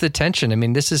this is the tension. I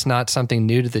mean, this is not something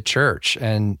new to the church.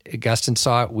 And Augustine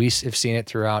saw it. We have seen it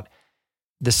throughout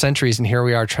the centuries. And here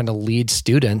we are trying to lead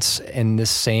students in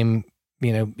this same,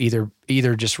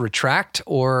 either just retract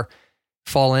or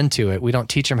fall into it. We don't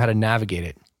teach them how to navigate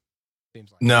it.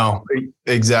 No,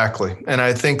 exactly. And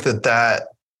I think that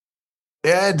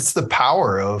it's the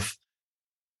power of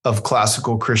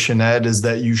classical Christian ed, is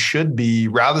that you should be,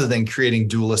 rather than creating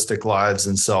dualistic lives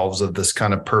themselves of this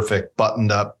kind of perfect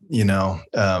buttoned up,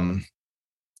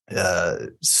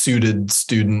 suited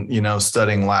student,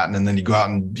 studying Latin, and then you go out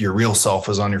and your real self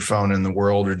is on your phone in the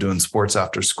world or doing sports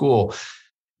after school.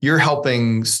 You're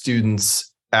helping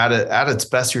students at its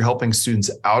best. You're helping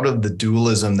students out of the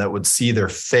dualism that would see their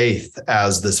faith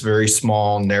as this very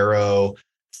small, narrow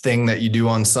thing that you do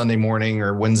on Sunday morning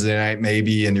or Wednesday night,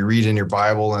 maybe, and you read in your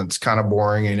Bible and it's kind of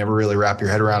boring and you never really wrap your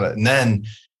head around it. And then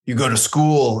you go to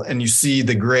school and you see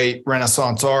the great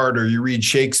Renaissance art, or you read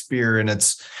Shakespeare, and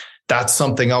that's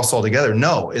something else altogether.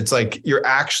 No, it's like you're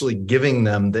actually giving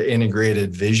them the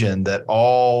integrated vision that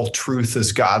all truth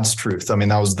is God's truth. I mean,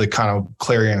 that was the kind of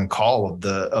clarion call of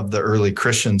the early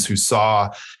Christians, who saw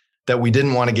that we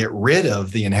didn't want to get rid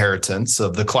of the inheritance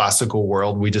of the classical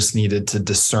world. We just needed to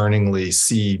discerningly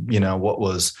see, what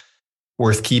was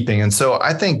worth keeping. And so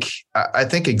I think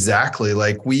exactly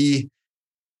like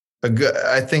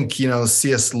I think,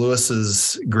 C.S.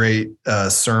 Lewis's great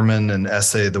sermon and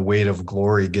essay, The Weight of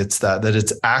Glory, gets that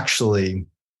it's actually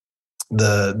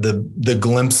the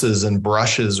glimpses and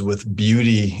brushes with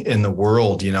beauty in the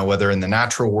world, whether in the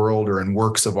natural world or in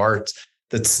works of art,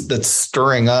 that's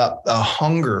stirring up a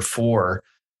hunger for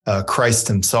Christ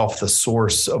himself, the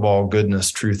source of all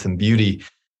goodness, truth, and beauty.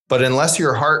 But unless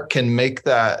your heart can make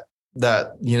that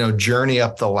journey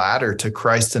up the ladder to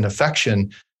Christ in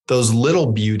affection, those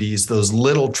little beauties, those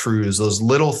little truths, those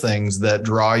little things that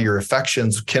draw your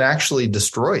affections can actually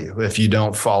destroy you if you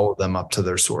don't follow them up to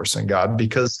their source in God,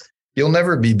 because you'll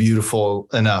never be beautiful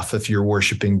enough if you're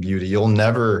worshiping beauty. You'll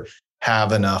never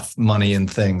have enough money and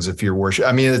things if you're worshiping.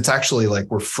 I mean, it's actually like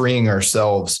we're freeing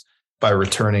ourselves by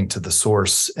returning to the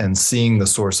source and seeing the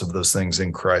source of those things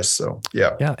in Christ. So,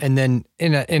 yeah. Yeah. And then,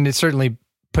 and it certainly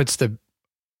puts the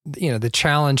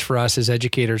challenge for us as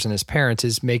educators and as parents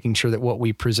is making sure that what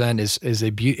we present is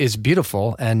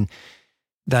beautiful, and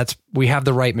we have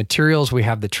the right materials, we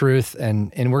have the truth,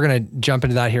 and we're going to jump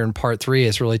into that here in part 3,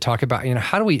 is really talk about,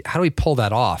 how do we pull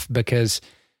that off? Because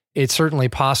it's certainly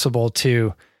possible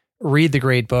to read the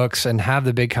great books and have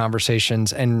the big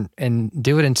conversations and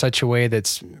do it in such a way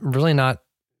that's really not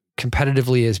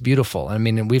competitively as beautiful. I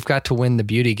mean, we've got to win the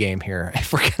beauty game here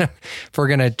if we're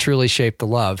gonna truly shape the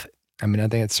love. I mean, I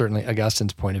think it's certainly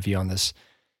Augustine's point of view on this.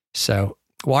 So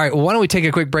why don't we take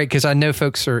a quick break? Because I know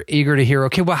folks are eager to hear,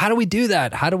 okay, well, how do we do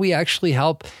that? How do we actually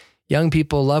help young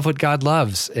people love what God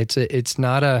loves? It's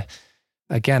not a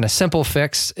again, a simple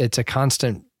fix. It's a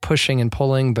constant pushing and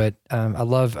pulling, but I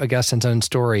love Augustine's own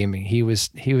story. I mean, he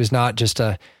was not just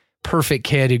a perfect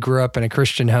kid who grew up in a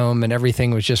Christian home and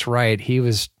everything was just right. He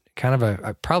was kind of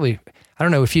a probably, I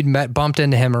don't know, if you'd bumped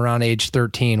into him around age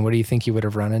 13, what do you think you would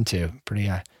have run into? Pretty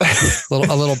a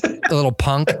little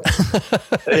punk.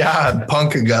 Yeah,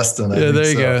 punk Augustine. Yeah, there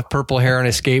you go. Purple hair on a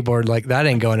skateboard. Like, that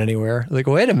ain't going anywhere. Like,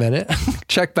 wait a minute.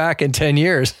 Check back in 10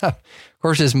 years. Of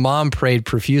course, his mom prayed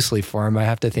profusely for him. I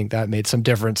have to think that made some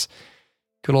difference.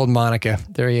 Good old Monica.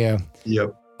 There you go.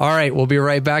 Yep. All right, we'll be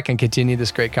right back and continue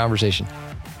this great conversation.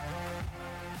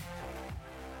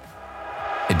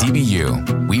 At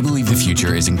DBU, we believe the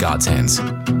future is in God's hands,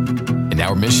 and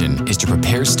our mission is to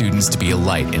prepare students to be a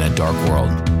light in a dark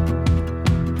world.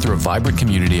 Through a vibrant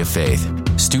community of faith,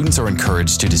 students are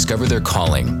encouraged to discover their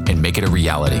calling and make it a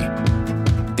reality.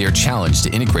 They are challenged to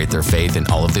integrate their faith in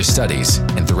all of their studies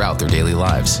and throughout their daily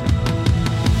lives.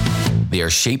 They are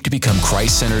shaped to become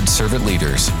Christ-centered servant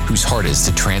leaders whose heart is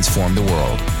to transform the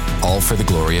world, all for the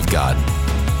glory of God.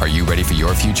 Are you ready for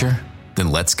your future? Then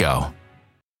let's go.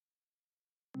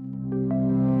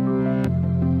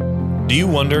 Do you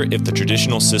wonder if the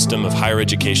traditional system of higher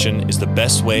education is the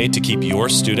best way to keep your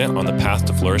student on the path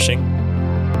to flourishing?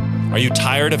 Are you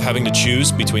tired of having to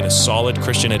choose between a solid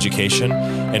Christian education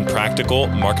and practical,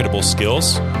 marketable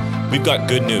skills? We've got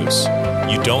good news.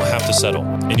 You don't have to settle,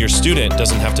 and your student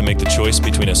doesn't have to make the choice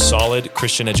between a solid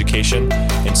Christian education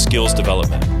and skills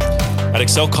development. At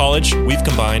Excel College, we've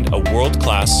combined a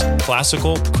world-class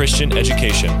classical Christian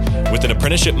education with an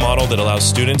apprenticeship model that allows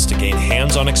students to gain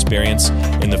hands-on experience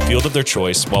in the field of their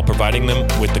choice while providing them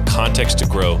with the context to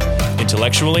grow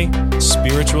intellectually,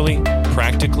 spiritually,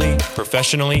 practically,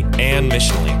 professionally, and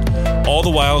missionally, all the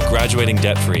while graduating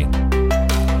debt-free.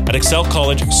 At Excel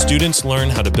College, students learn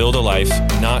how to build a life,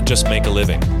 not just make a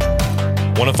living.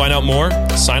 Want to find out more?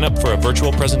 Sign up for a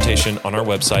virtual presentation on our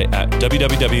website at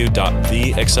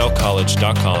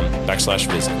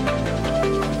www.theexcelcollege.com/visit.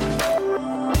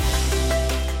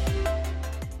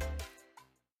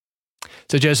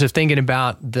 So, Joseph, thinking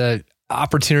about the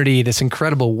opportunity, this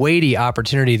incredible, weighty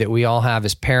opportunity that we all have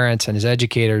as parents and as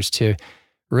educators to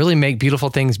really make beautiful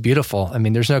things beautiful. I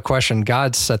mean, there's no question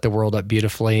God set the world up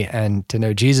beautifully, and to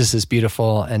know Jesus is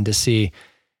beautiful, and to see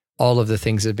all of the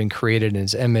things that have been created in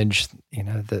his image, you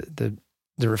know, the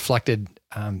reflected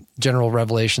general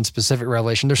revelation, specific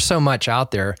revelation. There's so much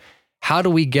out there. How do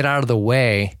we get out of the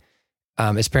way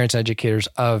as parents and educators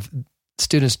of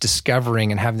students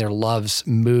discovering and having their loves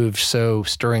move so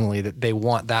stirringly that they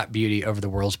want that beauty over the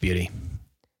world's beauty?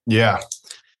 Yeah.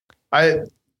 I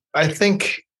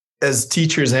think as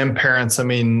teachers and parents, I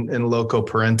mean, in loco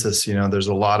parentis, you know, there's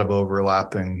a lot of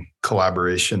overlapping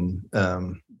collaboration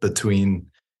between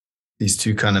these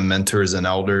two kind of mentors and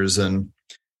elders. And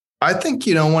I think,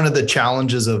 you know, one of the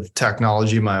challenges of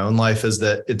technology in my own life is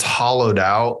that it's hollowed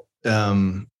out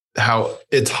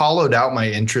my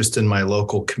interest in my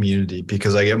local community,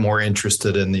 because I get more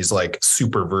interested in these like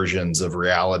super versions of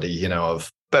reality, you know,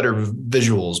 of better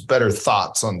visuals, better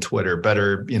thoughts on Twitter,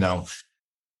 better, you know,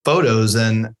 photos.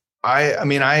 And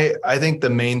I think the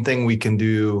main thing we can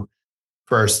do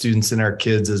for our students and our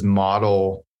kids is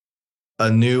model a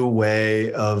new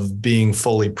way of being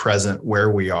fully present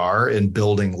where we are and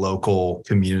building local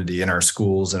community in our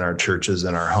schools and our churches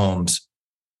and our homes,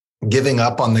 giving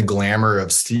up on the glamour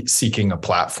of seeking a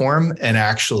platform and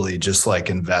actually just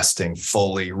like investing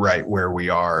fully right where we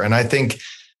are. And I think,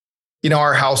 you know,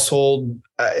 our household,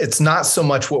 it's not so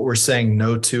much what we're saying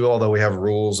no to, although we have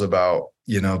rules about,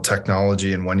 you know,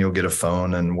 technology and when you'll get a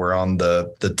phone, and we're on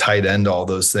the tight end, all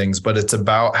those things, but it's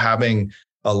about having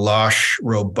a lush,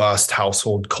 robust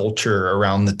household culture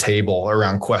around the table,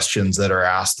 around questions that are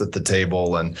asked at the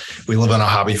table. And we live on a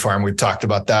hobby farm. We've talked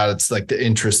about that. It's like the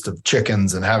interest of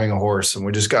chickens and having a horse. And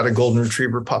we just got a golden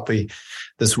retriever puppy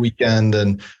this weekend,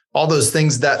 and all those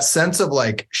things, that sense of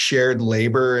like shared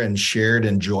labor and shared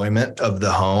enjoyment of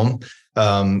the home.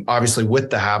 Obviously with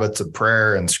the habits of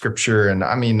prayer and scripture. And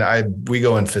I mean, we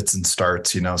go in fits and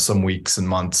starts, you know, some weeks and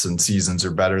months and seasons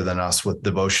are better than us with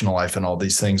devotional life and all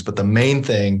these things. But the main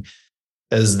thing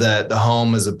is that the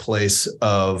home is a place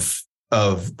of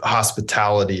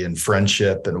hospitality and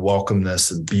friendship and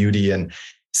welcomeness and beauty. And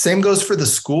same goes for the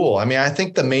school. I mean, I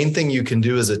think the main thing you can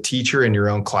do as a teacher in your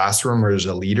own classroom or as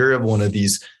a leader of one of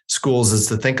these schools is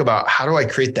to think about, how do I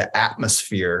create the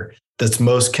atmosphere that's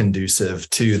most conducive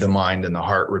to the mind and the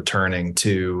heart returning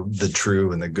to the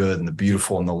true and the good and the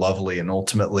beautiful and the lovely and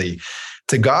ultimately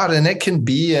to God. And it can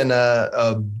be in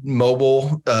a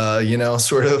mobile, you know,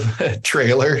 sort of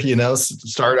trailer, you know,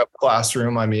 startup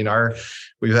classroom. I mean,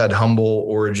 we've had humble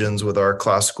origins with our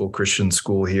classical Christian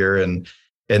school here, and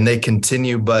and they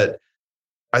continue. But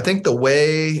I think the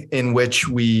way in which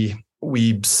we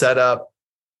set up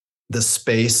the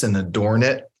space and adorn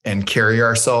it and carry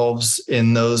ourselves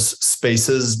in those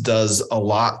spaces does a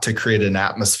lot to create an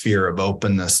atmosphere of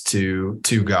openness to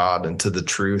God and to the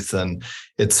truth. And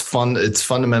it's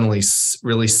fundamentally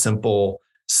really simple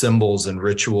symbols and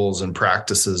rituals and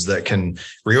practices that can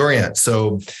reorient.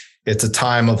 So it's a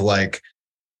time of like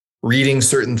reading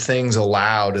certain things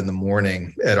aloud in the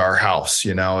morning at our house.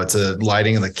 It's a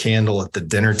lighting of the candle at the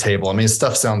dinner table. I mean,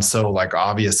 stuff sounds so like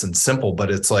obvious and simple, but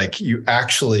it's like you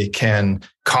actually can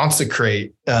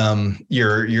consecrate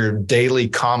your daily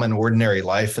common ordinary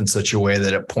life in such a way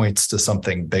that it points to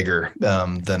something bigger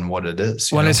than what it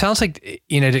is. Well, and it sounds like,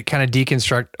 to kind of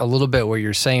deconstruct a little bit what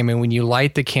you're saying, I mean, when you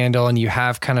light the candle and you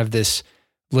have kind of this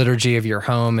liturgy of your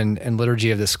home and liturgy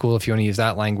of the school, if you want to use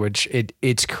that language,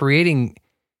 it's creating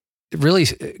really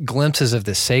glimpses of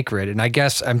the sacred. And I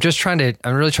guess I'm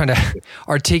really trying to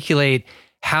articulate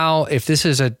how, if this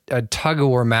is a tug of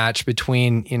war match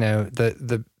between,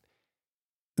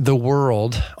 the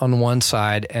world on one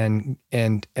side and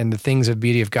the things of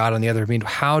beauty of God on the other, I mean,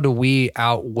 how do we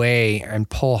outweigh and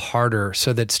pull harder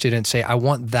so that students say, I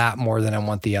want that more than I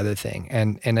want the other thing?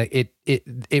 And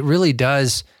it really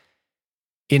does.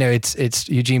 It's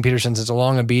Eugene Peterson's, it's a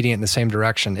long obedient in the same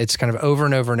direction. It's kind of over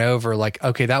and over and over, like,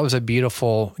 okay, that was a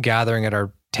beautiful gathering at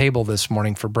our table this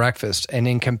morning for breakfast. And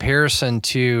in comparison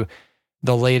to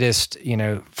the latest, 5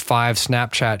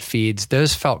 Snapchat feeds,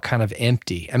 those felt kind of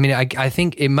empty. I mean, I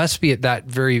think it must be at that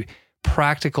very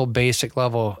practical, basic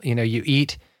level. You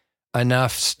eat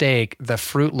enough steak, the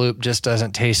Fruit Loop just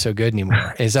doesn't taste so good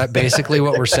anymore. Is that basically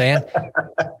what we're saying?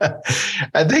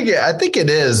 I think it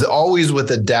is, always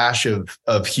with a dash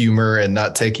of humor and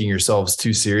not taking yourselves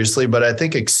too seriously. But I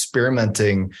think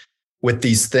experimenting with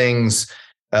these things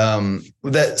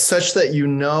that such that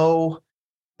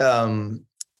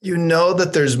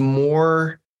that there's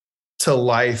more to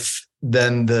life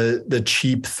than the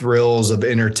cheap thrills of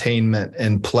entertainment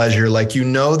and pleasure. Like,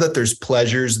 that there's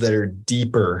pleasures that are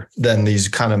deeper than these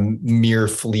kind of mere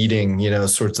fleeting,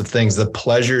 sorts of things. The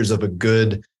pleasures of a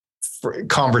good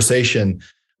conversation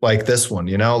like this one,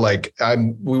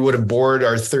 we would have bored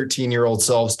our 13-year-old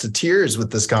selves to tears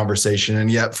with this conversation. And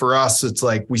yet for us, it's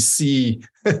like we see.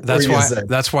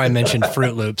 That's why I mentioned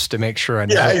Fruit Loops, to make sure I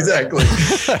know. Yeah, exactly.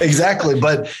 Exactly.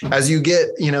 But as you get,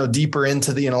 deeper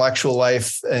into the intellectual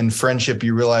life and friendship,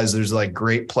 you realize there's like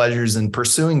great pleasures in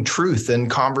pursuing truth and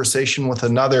conversation with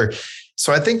another.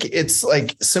 So I think it's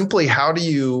like simply how do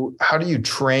you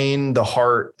train the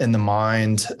heart and the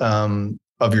mind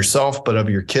of yourself, but of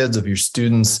your kids, of your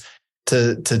students,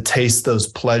 to taste those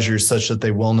pleasures such that they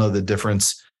will know the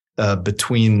difference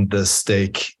between the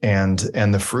steak and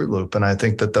the Fruit Loop. And I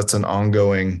think that that's an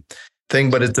ongoing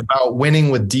thing, but it's about winning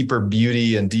with deeper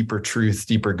beauty and deeper truth,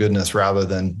 deeper goodness, rather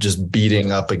than just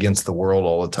beating up against the world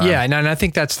all the time. Yeah. And I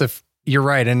think you're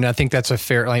right. And I think that's a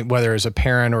fair, like, whether as a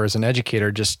parent or as an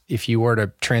educator, just if you were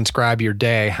to transcribe your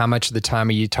day, how much of the time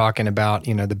are you talking about,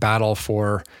 the battle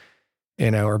for,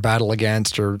 or battle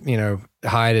against, or,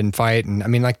 hide and fight. And I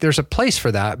mean, like, there's a place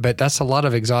for that, but that's a lot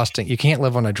of exhausting. You can't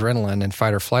live on adrenaline and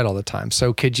fight or flight all the time.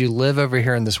 So could you live over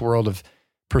here in this world of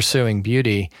pursuing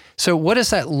beauty? So what does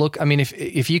that look? I mean,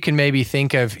 if you can maybe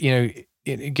think of,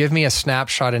 give me a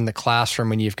snapshot in the classroom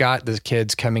when you've got the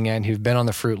kids coming in who've been on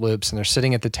the Fruit Loops and they're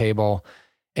sitting at the table,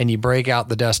 and you break out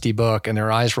the dusty book and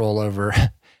their eyes roll over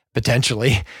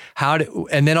potentially.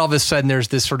 And then all of a sudden there's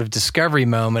this sort of discovery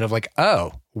moment of like,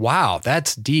 oh, wow,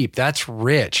 that's deep, that's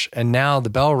rich. And now the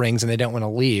bell rings and they don't want to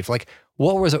leave. Like,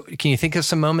 what was it? Can you think of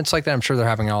some moments like that? I'm sure they're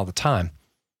having all the time.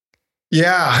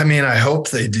 Yeah. I mean, I hope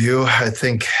they do. I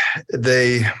think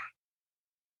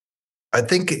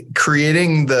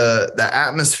creating the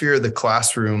atmosphere of the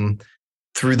classroom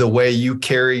through the way you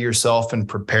carry yourself and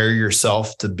prepare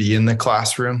yourself to be in the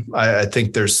classroom. I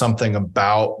think there's something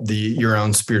about your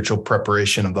own spiritual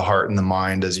preparation of the heart and the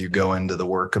mind as you go into the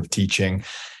work of teaching.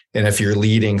 And if you're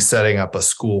leading, setting up a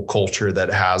school culture that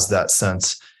has that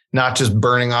sense, not just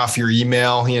burning off your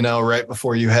email, right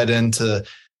before you head into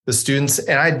the students.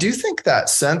 And I do think that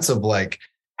sense of like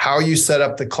how you set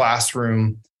up the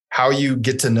classroom, how you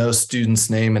get to know students'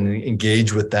 name and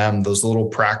engage with them, those little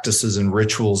practices and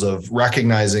rituals of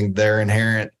recognizing their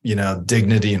inherent,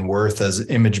 dignity and worth as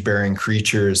image-bearing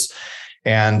creatures,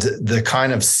 and the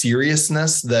kind of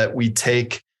seriousness that we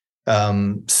take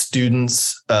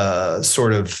students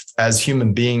sort of as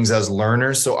human beings, as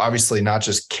learners. So obviously not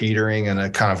just catering in a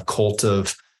kind of cult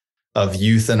of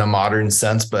youth in a modern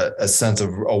sense, but a sense of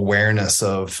awareness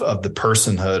of the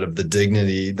personhood, of the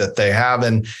dignity that they have,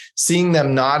 and seeing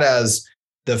them not as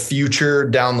the future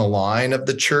down the line of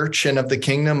the church and of the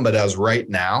kingdom, but as right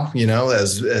now,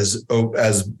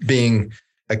 as being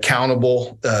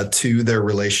accountable to their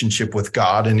relationship with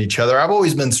God and each other. I've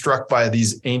always been struck by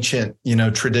these ancient,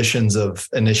 traditions of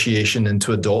initiation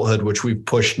into adulthood, which we've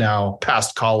pushed now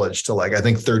past college to I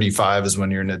think 35 is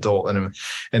when you're an adult in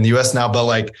the US now.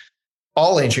 But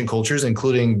all ancient cultures,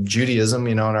 including Judaism,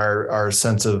 in our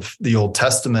sense of the Old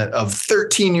Testament, of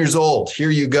 13 years old,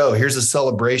 here you go. Here's a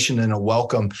celebration and a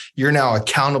welcome. You're now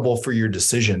accountable for your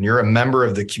decision. You're a member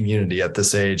of the community at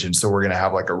this age. And so we're going to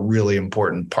have a really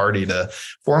important party to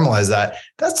formalize that.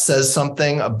 That says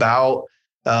something about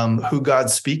who God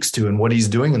speaks to and what he's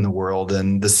doing in the world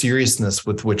and the seriousness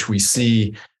with which we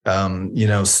see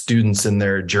students in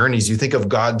their journeys. You think of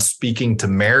God speaking to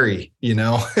Mary,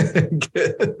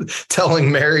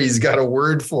 telling Mary he's got a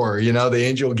word for her, the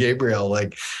angel Gabriel,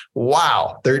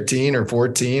 wow, 13 or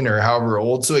 14 or however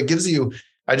old. So it gives you,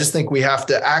 I just think we have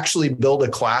to actually build a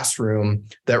classroom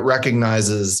that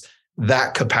recognizes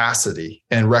that capacity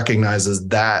and recognizes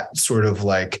that sort of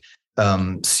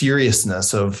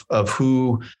seriousness of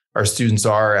who our students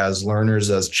are as learners,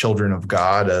 as children of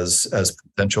God, as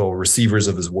potential receivers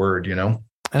of his word, And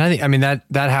I think,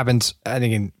 that happens,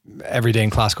 in every day in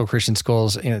classical Christian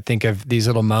schools. Think of these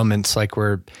little moments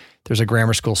where there's a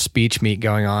grammar school speech meet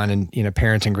going on and,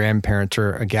 parents and grandparents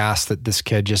are aghast that this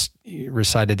kid just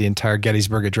recited the entire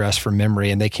Gettysburg Address from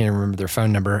memory and they can't remember their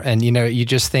phone number. And, you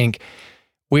just think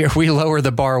we lower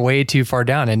the bar way too far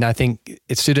down. And I think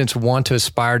students want to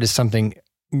aspire to something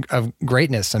of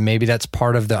greatness. And maybe that's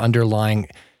part of the underlying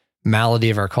malady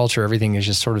of our culture. Everything is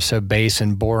just sort of so base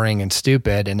and boring and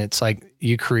stupid. And it's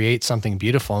you create something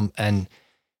beautiful and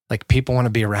people want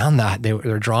to be around that.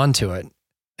 They're drawn to it.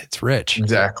 It's rich.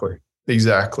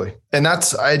 Exactly. And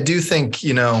I do think,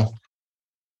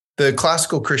 the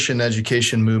classical Christian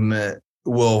education movement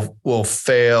will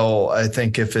fail, I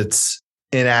think, if it's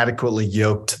inadequately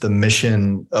yoked to the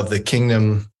mission of the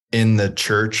kingdom in the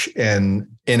church and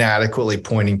inadequately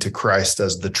pointing to Christ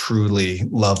as the truly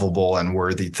lovable and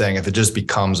worthy thing. If it just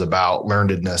becomes about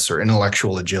learnedness or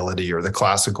intellectual agility or the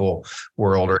classical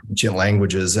world or ancient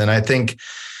languages. And I think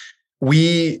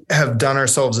we have done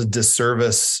ourselves a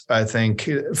disservice, I think,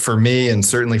 for me and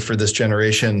certainly for this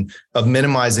generation, of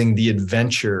minimizing the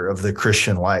adventure of the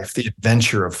Christian life, the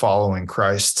adventure of following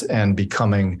Christ and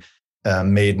becoming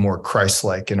made more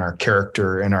Christ-like in our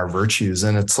character and our virtues.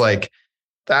 And it's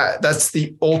that's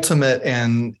the ultimate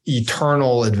and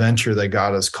eternal adventure that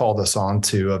God has called us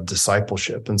onto of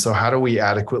discipleship. And so how do we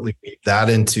adequately weave that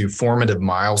into formative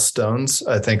milestones,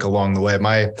 I think, along the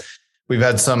way? We've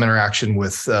had some interaction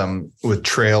with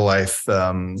Trail Life,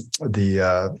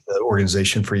 the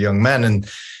organization for young men. And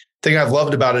the thing I've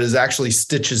loved about it is actually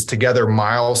stitches together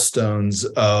milestones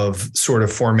of sort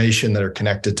of formation that are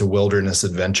connected to wilderness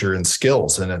adventure and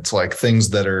skills. And it's things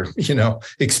that are,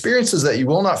 experiences that you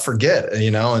will not forget,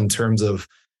 in terms of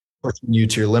pushing you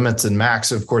to your limits. And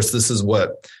Max, of course, this is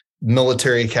what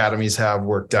military academies have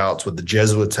worked out. It's what the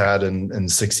Jesuits had in the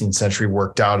 16th century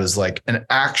worked out is an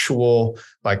actual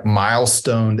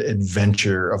milestone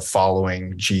adventure of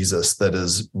following Jesus that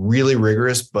is really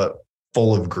rigorous, but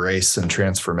full of grace and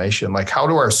transformation. How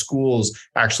do our schools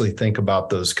actually think about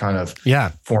those kind of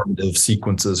formative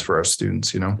sequences for our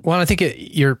students, Well, I think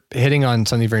you're hitting on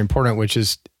something very important, which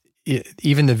is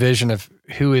even the vision of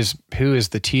who is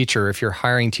the teacher. If you're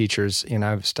hiring teachers,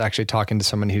 I was actually talking to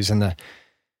someone who's in the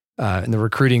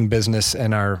recruiting business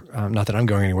and our, not that I'm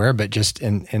going anywhere, but just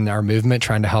in our movement,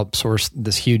 trying to help source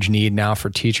this huge need now for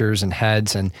teachers and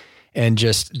heads and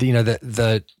just,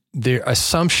 the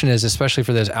assumption is, especially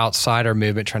for those outside our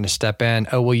movement trying to step in,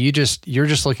 oh, well, you're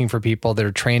just looking for people that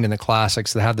are trained in the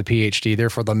classics, that have the PhD,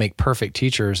 therefore they'll make perfect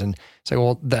teachers. And say,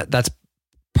 well, that's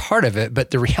part of it.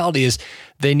 But the reality is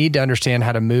they need to understand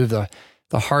how to move the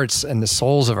hearts and the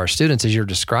souls of our students as you're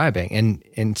describing.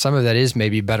 And some of that is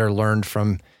maybe better learned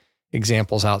from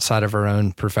examples outside of our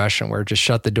own profession, where just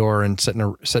shut the door and sit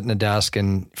in a desk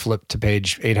and flip to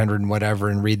page 800 and whatever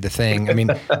and read the thing.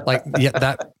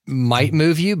 That might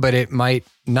move you, but it might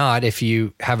not if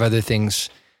you have other things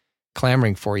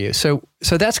clamoring for you. So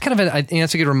that's kind of I think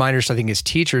that's a good reminder. So I think as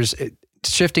teachers,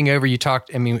 shifting over, you talked,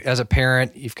 as a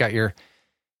parent, you've got your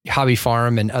hobby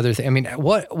farm and other things.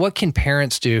 What can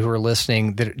parents do who are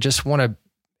listening that just want to,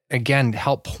 again,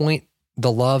 help point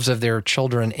the loves of their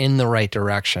children in the right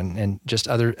direction, and just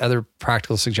other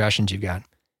practical suggestions you've got?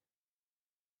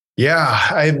 Yeah,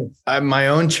 I my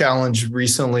own challenge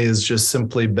recently has just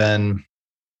simply been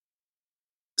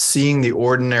seeing the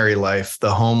ordinary life,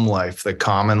 the home life, the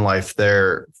common life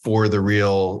there for the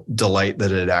real delight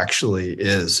that it actually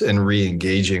is, and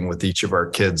re-engaging with each of our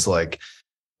kids.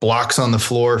 blocks on the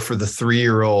floor for the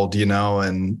 3-year-old,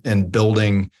 and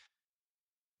building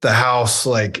the house,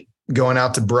 like going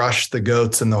out to brush the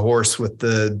goats and the horse with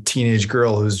the teenage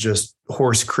girl who's just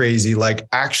horse crazy, like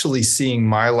actually seeing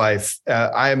my life.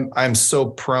 I'm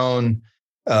so prone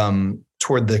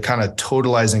toward the kind of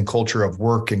totalizing culture of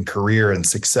work and career and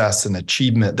success and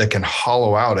achievement that can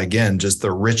hollow out, again, just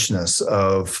the richness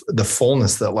of the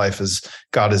fullness that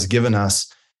God has given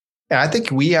us. And I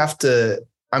think we have to,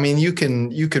 you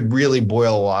could really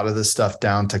boil a lot of this stuff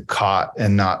down to caught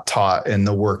and not taught, and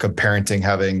the work of parenting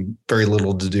having very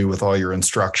little to do with all your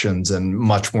instructions and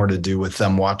much more to do with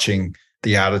them watching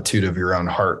the attitude of your own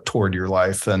heart toward your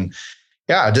life. And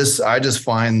yeah, I just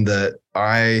find that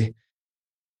I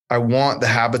want the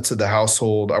habits of the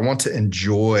household. I want to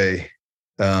enjoy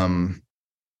the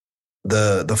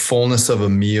fullness of a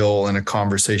meal and a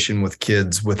conversation with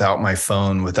kids without my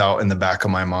phone, without in the back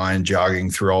of my mind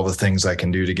jogging through all the things I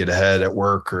can do to get ahead at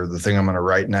work or the thing I'm going to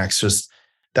write next. Just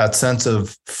that sense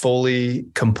of fully,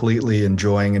 completely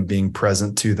enjoying and being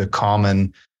present to the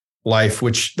common life,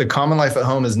 which the common life at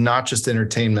home is not just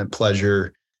entertainment,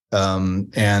 pleasure,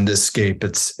 and escape.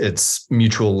 It's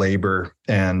mutual labor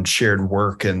and shared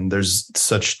work. And there's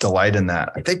such delight in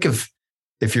that. I think if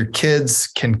your kids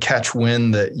can catch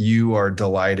wind that you are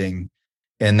delighting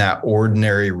in that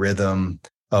ordinary rhythm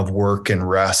of work and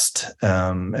rest,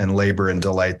 and labor and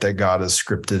delight that God has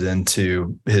scripted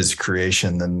into his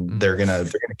creation, then they're gonna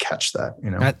catch that.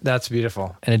 That's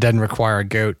beautiful. And it doesn't require a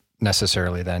goat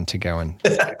necessarily then to go and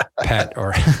pet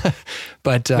or,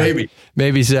 but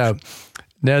maybe so.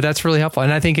 No, that's really helpful.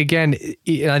 And I think, again,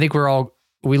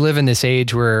 we live in this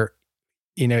age where,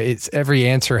 it's every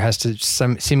answer has to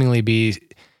seemingly be,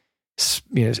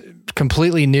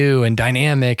 completely new and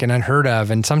dynamic and unheard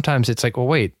of. And sometimes it's like, well,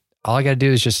 wait, all I got to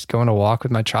do is just go on a walk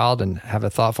with my child and have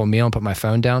a thoughtful meal and put my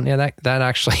phone down. Yeah, that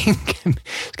actually is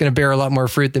going to bear a lot more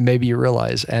fruit than maybe you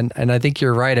realize. And I think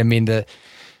you're right.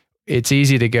 It's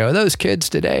easy to go, those kids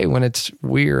today, when it's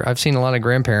weird. I've seen a lot of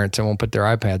grandparents that won't put their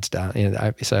iPads down.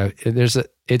 So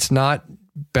it's not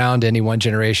bound to any one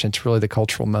generation. It's really the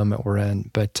cultural moment we're in.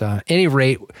 But at any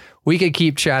rate, we could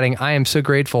keep chatting. I am so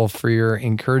grateful for your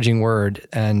encouraging word.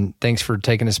 And thanks for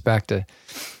taking us back to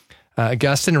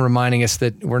Augustine and reminding us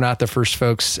that we're not the first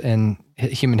folks in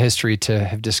human history to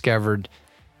have discovered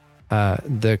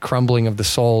the crumbling of the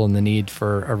soul and the need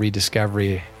for a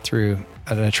rediscovery through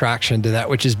an attraction to that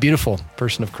which is beautiful,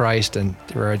 person of Christ, and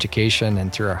through our education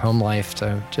and through our home life.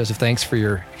 So, Joseph, thanks for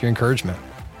your encouragement.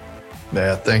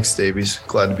 Yeah, thanks, Davies.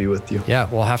 Glad to be with you. Yeah,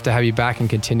 we'll have to have you back and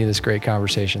continue this great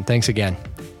conversation. Thanks again.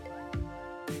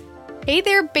 Hey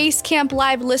there, Basecamp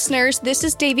Live listeners. This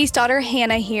is Davies' daughter,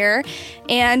 Hannah here,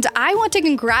 and I want to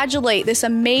congratulate this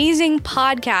amazing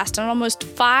podcast on almost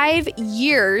 5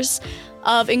 years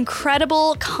of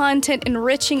incredible content,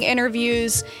 enriching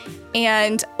interviews,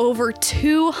 and over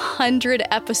 200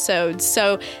 episodes.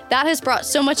 So that has brought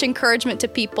so much encouragement to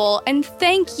people. And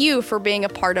thank you for being a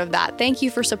part of that. Thank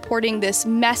you for supporting this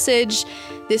message,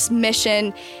 this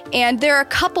mission. And there are a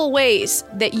couple ways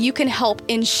that you can help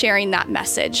in sharing that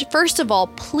message. First of all,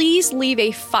 please leave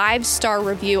a 5-star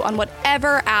review on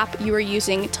whatever app you are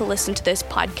using to listen to this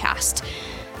podcast.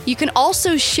 You can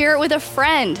also share it with a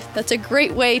friend. That's a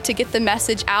great way to get the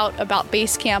message out about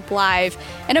Basecamp Live.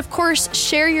 And of course,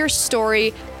 share your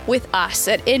story with us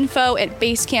at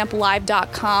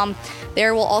info@basecamplive.com.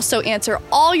 There we'll also answer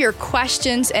all your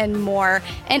questions and more.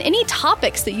 And any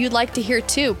topics that you'd like to hear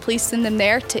too, please send them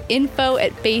there to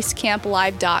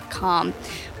info@basecamplive.com.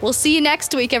 We'll see you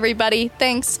next week, everybody.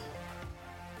 Thanks.